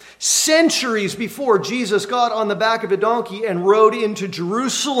 Centuries before Jesus got on the back of a donkey and rode into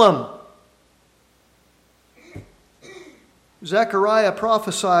Jerusalem, Zechariah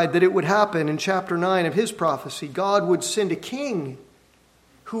prophesied that it would happen in chapter 9 of his prophecy. God would send a king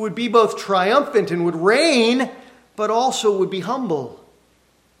who would be both triumphant and would reign, but also would be humble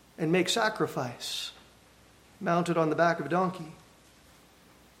and make sacrifice, mounted on the back of a donkey.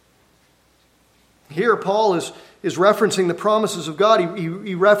 Here Paul is referencing the promises of God.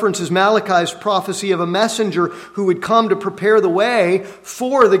 He references Malachi's prophecy of a messenger who would come to prepare the way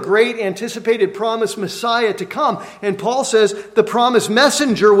for the great anticipated promised Messiah to come. And Paul says the promised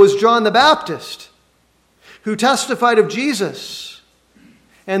messenger was John the Baptist, who testified of Jesus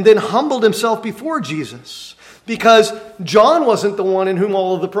and then humbled himself before Jesus, because John wasn't the one in whom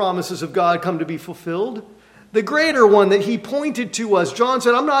all of the promises of God come to be fulfilled. The greater one that he pointed to was, John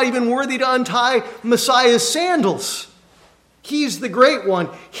said, I'm not even worthy to untie Messiah's sandals. He's the great one.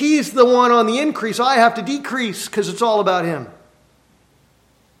 He's the one on the increase. I have to decrease because it's all about him.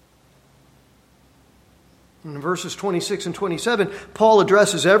 In verses 26 and 27, Paul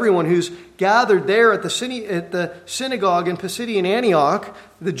addresses everyone who's gathered there at the synagogue in Pisidian Antioch,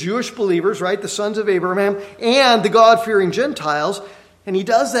 the Jewish believers, right, the sons of Abraham, and the God-fearing Gentiles. And he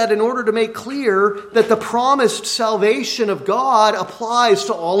does that in order to make clear that the promised salvation of God applies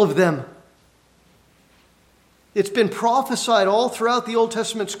to all of them. It's been prophesied all throughout the Old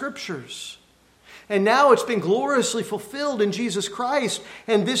Testament scriptures. And now it's been gloriously fulfilled in Jesus Christ.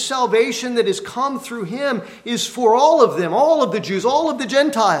 And this salvation that has come through him is for all of them, all of the Jews, all of the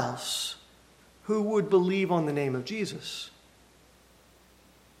Gentiles who would believe on the name of Jesus.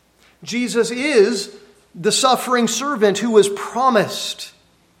 Jesus is the suffering servant who was promised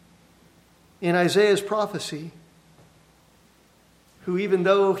in Isaiah's prophecy, who even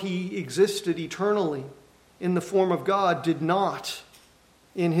though he existed eternally in the form of God, did not,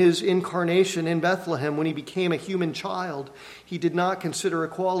 in his incarnation in Bethlehem, when he became a human child, he did not consider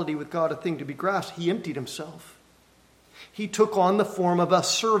equality with God a thing to be grasped. He emptied himself. He took on the form of a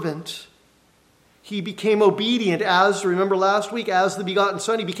servant. He became obedient as, remember last week, as the begotten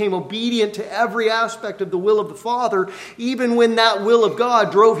Son. He became obedient to every aspect of the will of the Father, even when that will of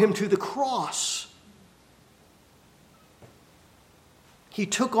God drove him to the cross. He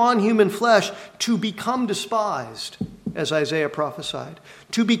took on human flesh to become despised, as Isaiah prophesied,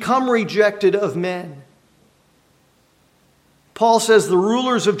 to become rejected of men. Paul says the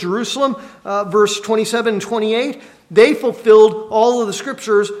rulers of Jerusalem, verse 27 and 28, they fulfilled all of the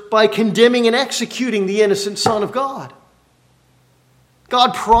scriptures by condemning and executing the innocent Son of God.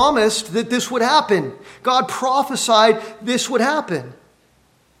 God promised that this would happen. God prophesied this would happen.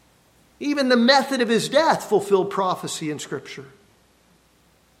 Even the method of his death fulfilled prophecy in Scripture.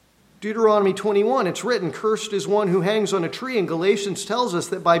 Deuteronomy 21, it's written, "Cursed is one who hangs on a tree." And Galatians tells us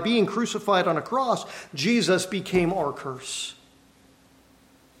that by being crucified on a cross, Jesus became our curse.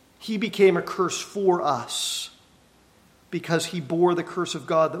 He became a curse for us because he bore the curse of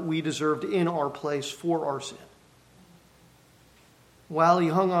God that we deserved in our place for our sin. While he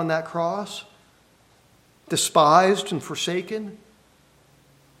hung on that cross, despised and forsaken,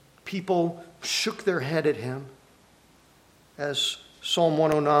 people shook their head at him, as Psalm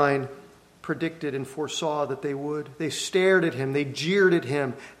 109 predicted and foresaw that they would. They stared at him. They jeered at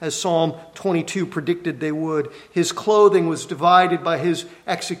him, as Psalm 22 predicted they would. His clothing was divided by his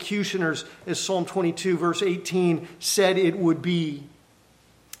executioners, as Psalm 22 verse 18 said it would be.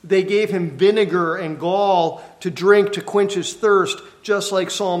 They gave him vinegar and gall to drink to quench his thirst, just like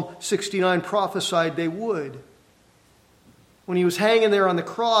Psalm 69 prophesied they would. When he was hanging there on the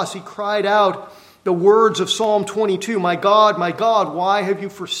cross, he cried out the words of Psalm 22, my God, why have you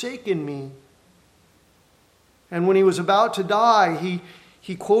forsaken me?" And when he was about to die,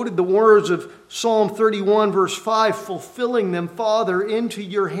 he quoted the words of Psalm 31, verse 5, fulfilling them, "Father, into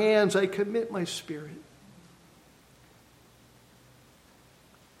your hands I commit my spirit."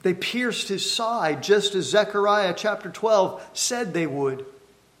 They pierced his side, just as Zechariah chapter 12 said they would.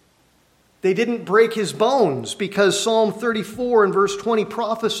 They didn't break his bones because Psalm 34 and verse 20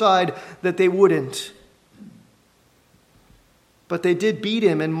 prophesied that they wouldn't. But they did beat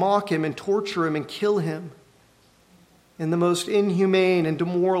him and mock him and torture him and kill him in the most inhumane and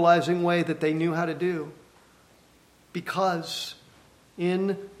demoralizing way that they knew how to do. Because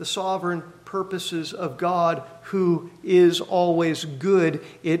in the sovereign purposes of God, who is always good,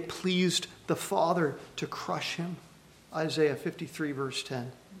 it pleased the Father to crush him. Isaiah 53 verse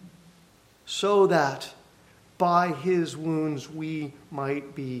 10. So that by his wounds we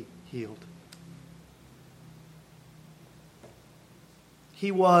might be healed.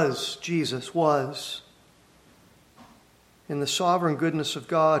 Jesus was, in the sovereign goodness of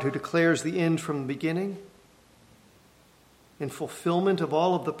God who declares the end from the beginning, in fulfillment of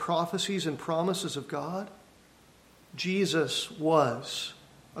all of the prophecies and promises of God, Jesus was,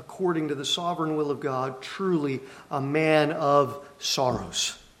 according to the sovereign will of God, truly a man of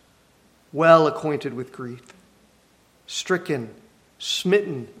sorrows, well acquainted with grief, stricken,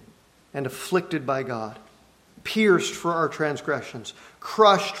 smitten, and afflicted by God, pierced for our transgressions,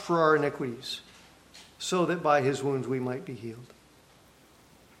 crushed for our iniquities, so that by his wounds we might be healed.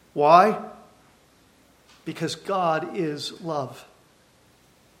 Why? Because God is love.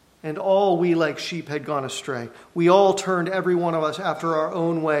 And all we like sheep had gone astray. We all turned, every one of us, after our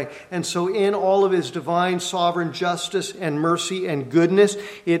own way. And so in all of his divine sovereign justice and mercy and goodness,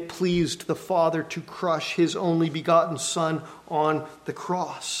 it pleased the Father to crush his only begotten Son on the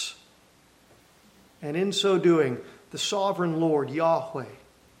cross. And in so doing, the sovereign Lord, Yahweh,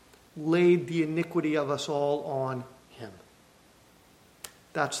 laid the iniquity of us all on him.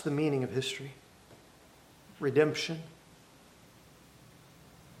 That's the meaning of history. Redemption.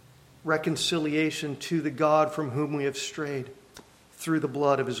 Reconciliation to the God from whom we have strayed through the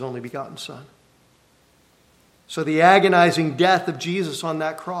blood of his only begotten Son. So the agonizing death of Jesus on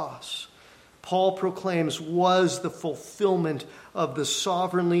that cross, Paul proclaims, was the fulfillment of the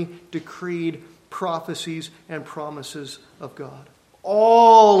sovereignly decreed prophecies and promises of God.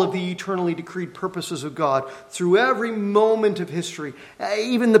 All of the eternally decreed purposes of God through every moment of history,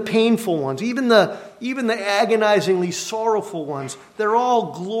 even the painful ones, even the agonizingly sorrowful ones, they're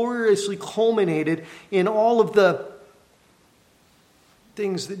all gloriously culminated in all of the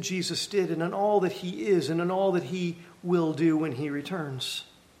things that Jesus did and in all that he is and in all that he will do when he returns.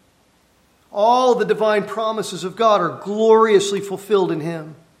 All the divine promises of God are gloriously fulfilled in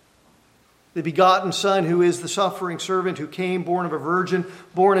him. The begotten Son, who is the suffering servant, who came born of a virgin,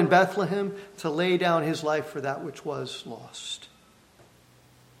 born in Bethlehem, to lay down his life for that which was lost.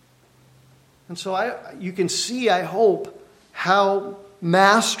 And so you can see, I hope, how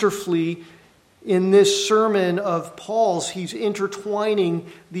masterfully In this sermon of Paul's, he's intertwining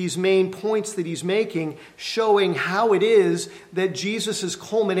these main points that he's making, showing how it is that Jesus'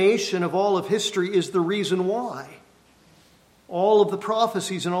 culmination of all of history is the reason why all of the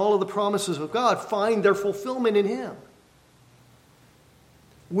prophecies and all of the promises of God find their fulfillment in him.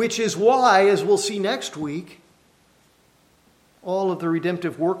 Which is why, as we'll see next week, all of the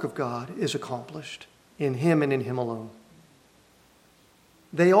redemptive work of God is accomplished in him and in him alone.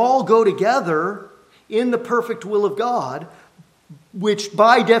 They all go together in the perfect will of God, which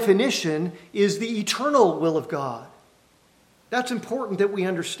by definition is the eternal will of God. That's important that we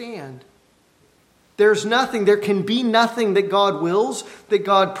understand. There can be nothing that God wills, that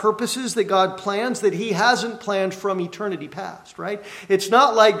God purposes, that God plans, that he hasn't planned from eternity past, right? It's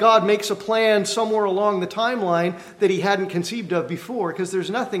not like God makes a plan somewhere along the timeline that he hadn't conceived of before, because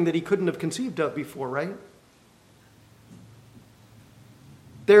there's nothing that he couldn't have conceived of before, right?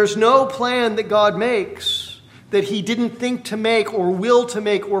 There's no plan that God makes that he didn't think to make or will to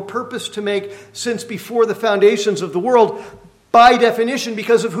make or purpose to make since before the foundations of the world, by definition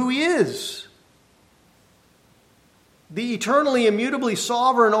because of who he is. The eternally, immutably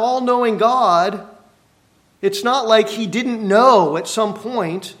sovereign, all-knowing God, it's not like he didn't know at some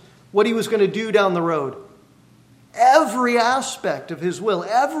point what he was going to do down the road. Every aspect of his will,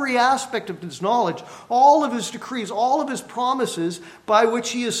 every aspect of his knowledge, all of his decrees, all of his promises by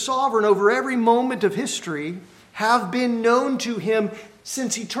which he is sovereign over every moment of history have been known to him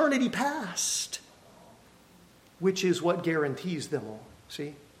since eternity past, which is what guarantees them all.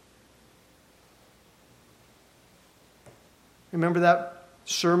 See? Remember that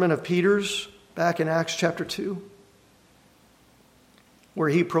sermon of Peter's back in Acts chapter 2? Where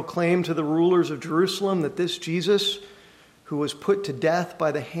he proclaimed to the rulers of Jerusalem that this Jesus, who was put to death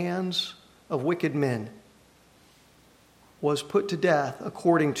by the hands of wicked men, was put to death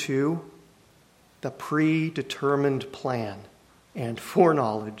according to the predetermined plan and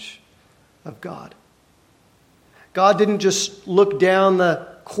foreknowledge of God. God didn't just look down the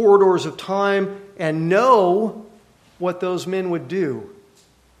corridors of time and know what those men would do.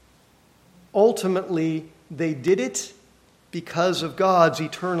 Ultimately, they did it because of God's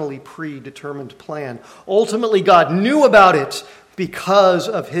eternally predetermined plan. Ultimately, God knew about it because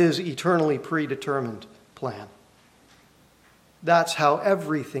of his eternally predetermined plan. That's how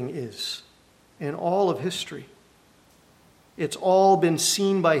everything is in all of history. It's all been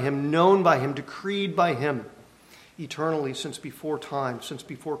seen by him, known by him, decreed by him eternally since before time, since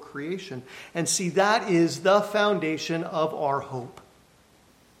before creation. And see, that is the foundation of our hope.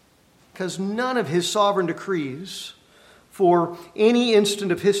 Because none of his sovereign decrees for any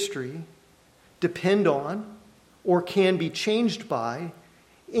instant of history depend on or can be changed by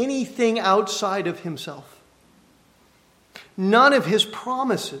anything outside of himself. None of his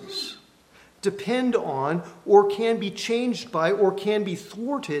promises depend on or can be changed by or can be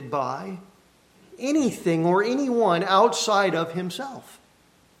thwarted by anything or anyone outside of himself.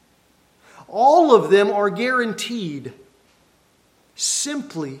 All of them are guaranteed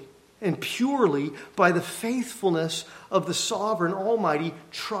simply and purely by the faithfulness of the sovereign, almighty,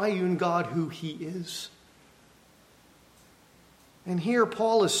 triune God who he is. And here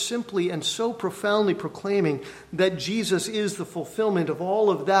Paul is simply and so profoundly proclaiming that Jesus is the fulfillment of all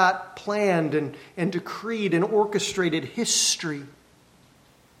of that planned and decreed and orchestrated history,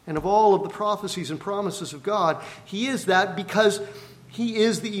 and of all of the prophecies and promises of God. He is that because he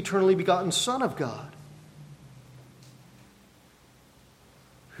is the eternally begotten Son of God,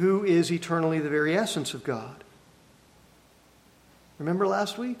 who is eternally the very essence of God. Remember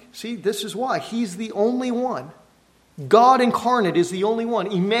last week? See, this is why. He's the only one. God incarnate is the only one.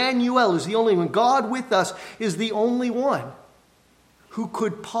 Emmanuel is the only one. God with us is the only one who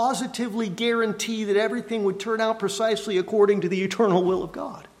could positively guarantee that everything would turn out precisely according to the eternal will of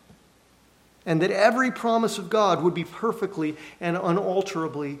God. And that every promise of God would be perfectly and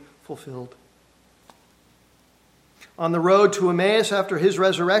unalterably fulfilled. On the road to Emmaus after his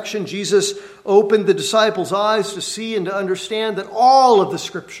resurrection, Jesus opened the disciples' eyes to see and to understand that all of the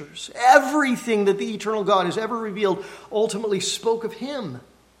Scriptures, everything that the eternal God has ever revealed, ultimately spoke of him.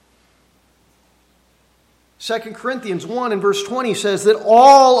 2 Corinthians 1 and verse 20 says that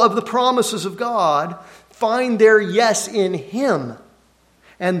all of the promises of God find their yes in him.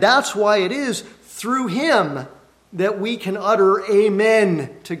 And that's why it is through him that we can utter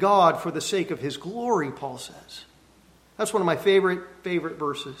amen to God for the sake of his glory, Paul says. That's one of my favorite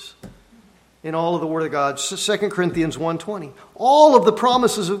verses in all of the Word of God. 2 Corinthians 1:20. All of the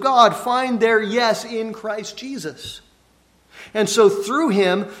promises of God find their yes in Christ Jesus. And so through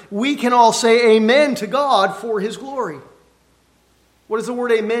him, we can all say amen to God for his glory. What does the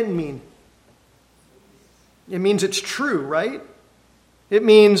word amen mean? It means it's true, right? It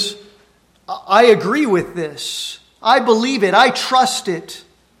means I agree with this. I believe it. I trust it.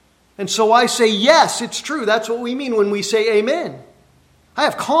 And so I say, yes, it's true. That's what we mean when we say amen. I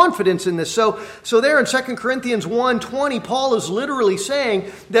have confidence in this. So there in 2 Corinthians 1:20, Paul is literally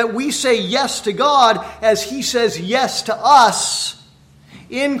saying that we say yes to God as he says yes to us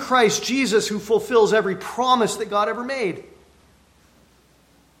in Christ Jesus, who fulfills every promise that God ever made.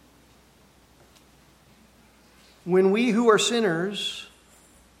 When we who are sinners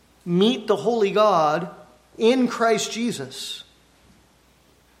meet the holy God in Christ Jesus,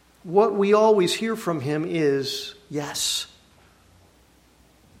 what we always hear from him is yes.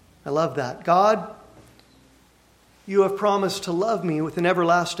 I love that. God, you have promised to love me with an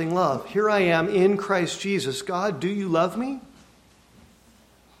everlasting love. Here I am in Christ Jesus. God, do you love me?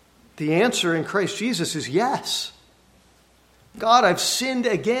 The answer in Christ Jesus is yes. God, I've sinned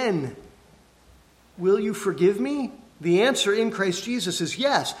again. Will you forgive me? The answer in Christ Jesus is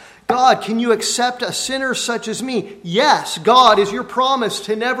yes. God, can you accept a sinner such as me? Yes. God, is your promise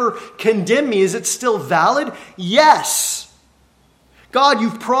to never condemn me, is it still valid? Yes. God,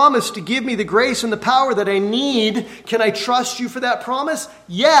 you've promised to give me the grace and the power that I need. Can I trust you for that promise?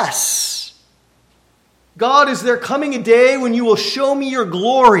 Yes. God, is there coming a day when you will show me your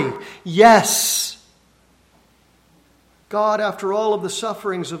glory? Yes. God, after all of the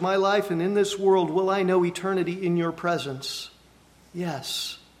sufferings of my life and in this world, will I know eternity in your presence?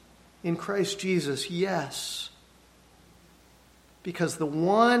 Yes. In Christ Jesus, yes. Because the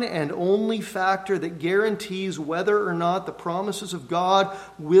one and only factor that guarantees whether or not the promises of God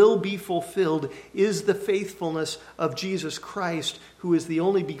will be fulfilled is the faithfulness of Jesus Christ, who is the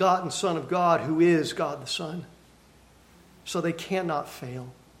only begotten Son of God, who is God the Son. So they cannot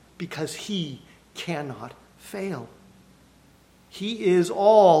fail, because he cannot fail. He is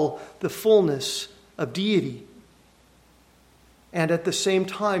all the fullness of deity. And at the same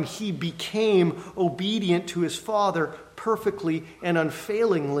time, he became obedient to his Father perfectly and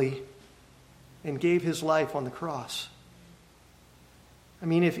unfailingly and gave his life on the cross. I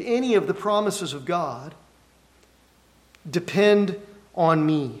mean, if any of the promises of God depend on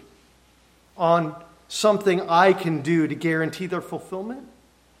me, on something I can do to guarantee their fulfillment,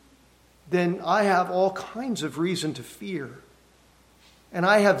 then I have all kinds of reason to fear. And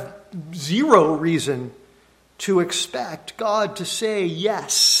I have zero reason to expect God to say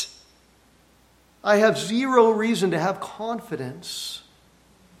yes. I have zero reason to have confidence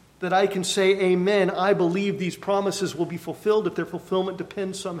that I can say, amen, I believe these promises will be fulfilled if their fulfillment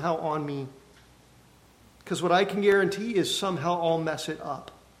depends somehow on me. Because what I can guarantee is somehow I'll mess it up.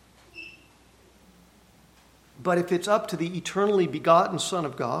 But if it's up to the eternally begotten Son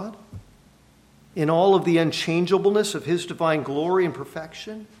of God, in all of the unchangeableness of his divine glory and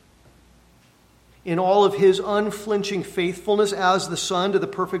perfection, in all of his unflinching faithfulness as the Son to the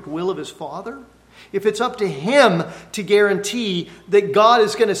perfect will of his Father, if it's up to him to guarantee that God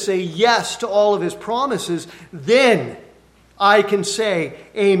is going to say yes to all of his promises, then I can say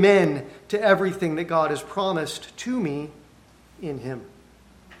amen to everything that God has promised to me in him.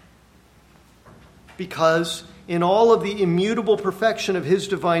 Because in all of the immutable perfection of his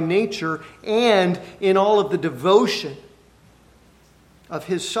divine nature and in all of the devotion of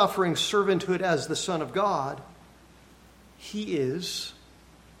his suffering servanthood as the Son of God, he is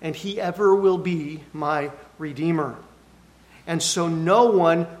and he ever will be my Redeemer. And so no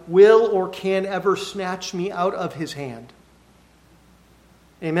one will or can ever snatch me out of his hand.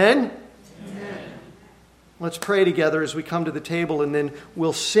 Amen? Amen. Let's pray together as we come to the table, and then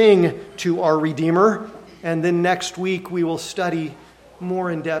we'll sing to our Redeemer. And then next week we will study more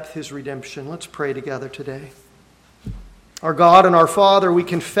in depth his redemption. Let's pray together today. Our God and our Father, we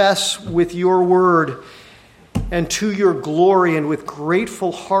confess with your word and to your glory and with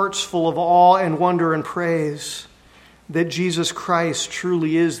grateful hearts full of awe and wonder and praise that Jesus Christ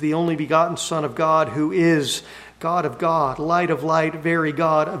truly is the only begotten Son of God, who is God of God, light of light, very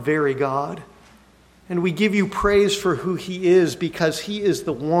God of very God. And we give you praise for who he is, because he is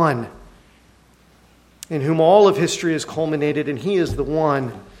the one in whom all of history is culminated, and he is the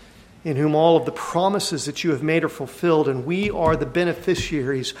one in whom all of the promises that you have made are fulfilled, and we are the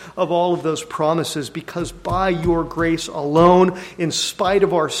beneficiaries of all of those promises, because by your grace alone, in spite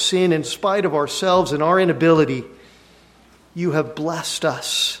of our sin, in spite of ourselves and our inability, you have blessed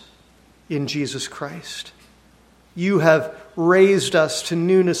us in Jesus Christ. You have raised us to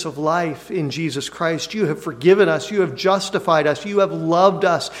newness of life in Jesus Christ. You have forgiven us. You have justified us. You have loved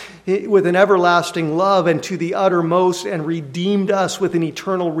us with an everlasting love and to the uttermost, and redeemed us with an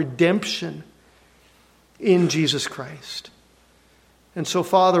eternal redemption in Jesus Christ. And so,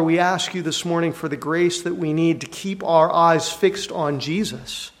 Father, we ask you this morning for the grace that we need to keep our eyes fixed on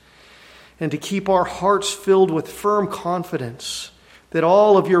Jesus and to keep our hearts filled with firm confidence that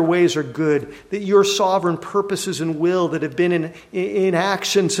all of your ways are good, that your sovereign purposes and will that have been in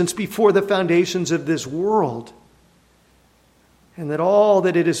action since before the foundations of this world, and that all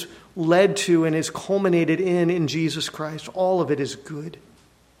that it has led to and is culminated in Jesus Christ, all of it is good.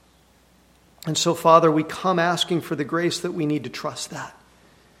 And so, Father, we come asking for the grace that we need to trust that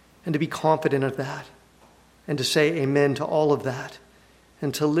and to be confident of that and to say amen to all of that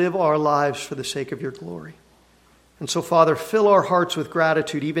and to live our lives for the sake of your glory. And so, Father, fill our hearts with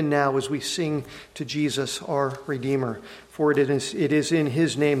gratitude even now as we sing to Jesus, our Redeemer. For it is in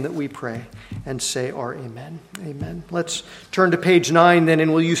his name that we pray and say our amen. Amen. Let's turn to page 9 then,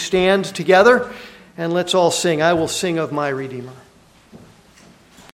 and will you stand together? And let's all sing, I will sing of my Redeemer.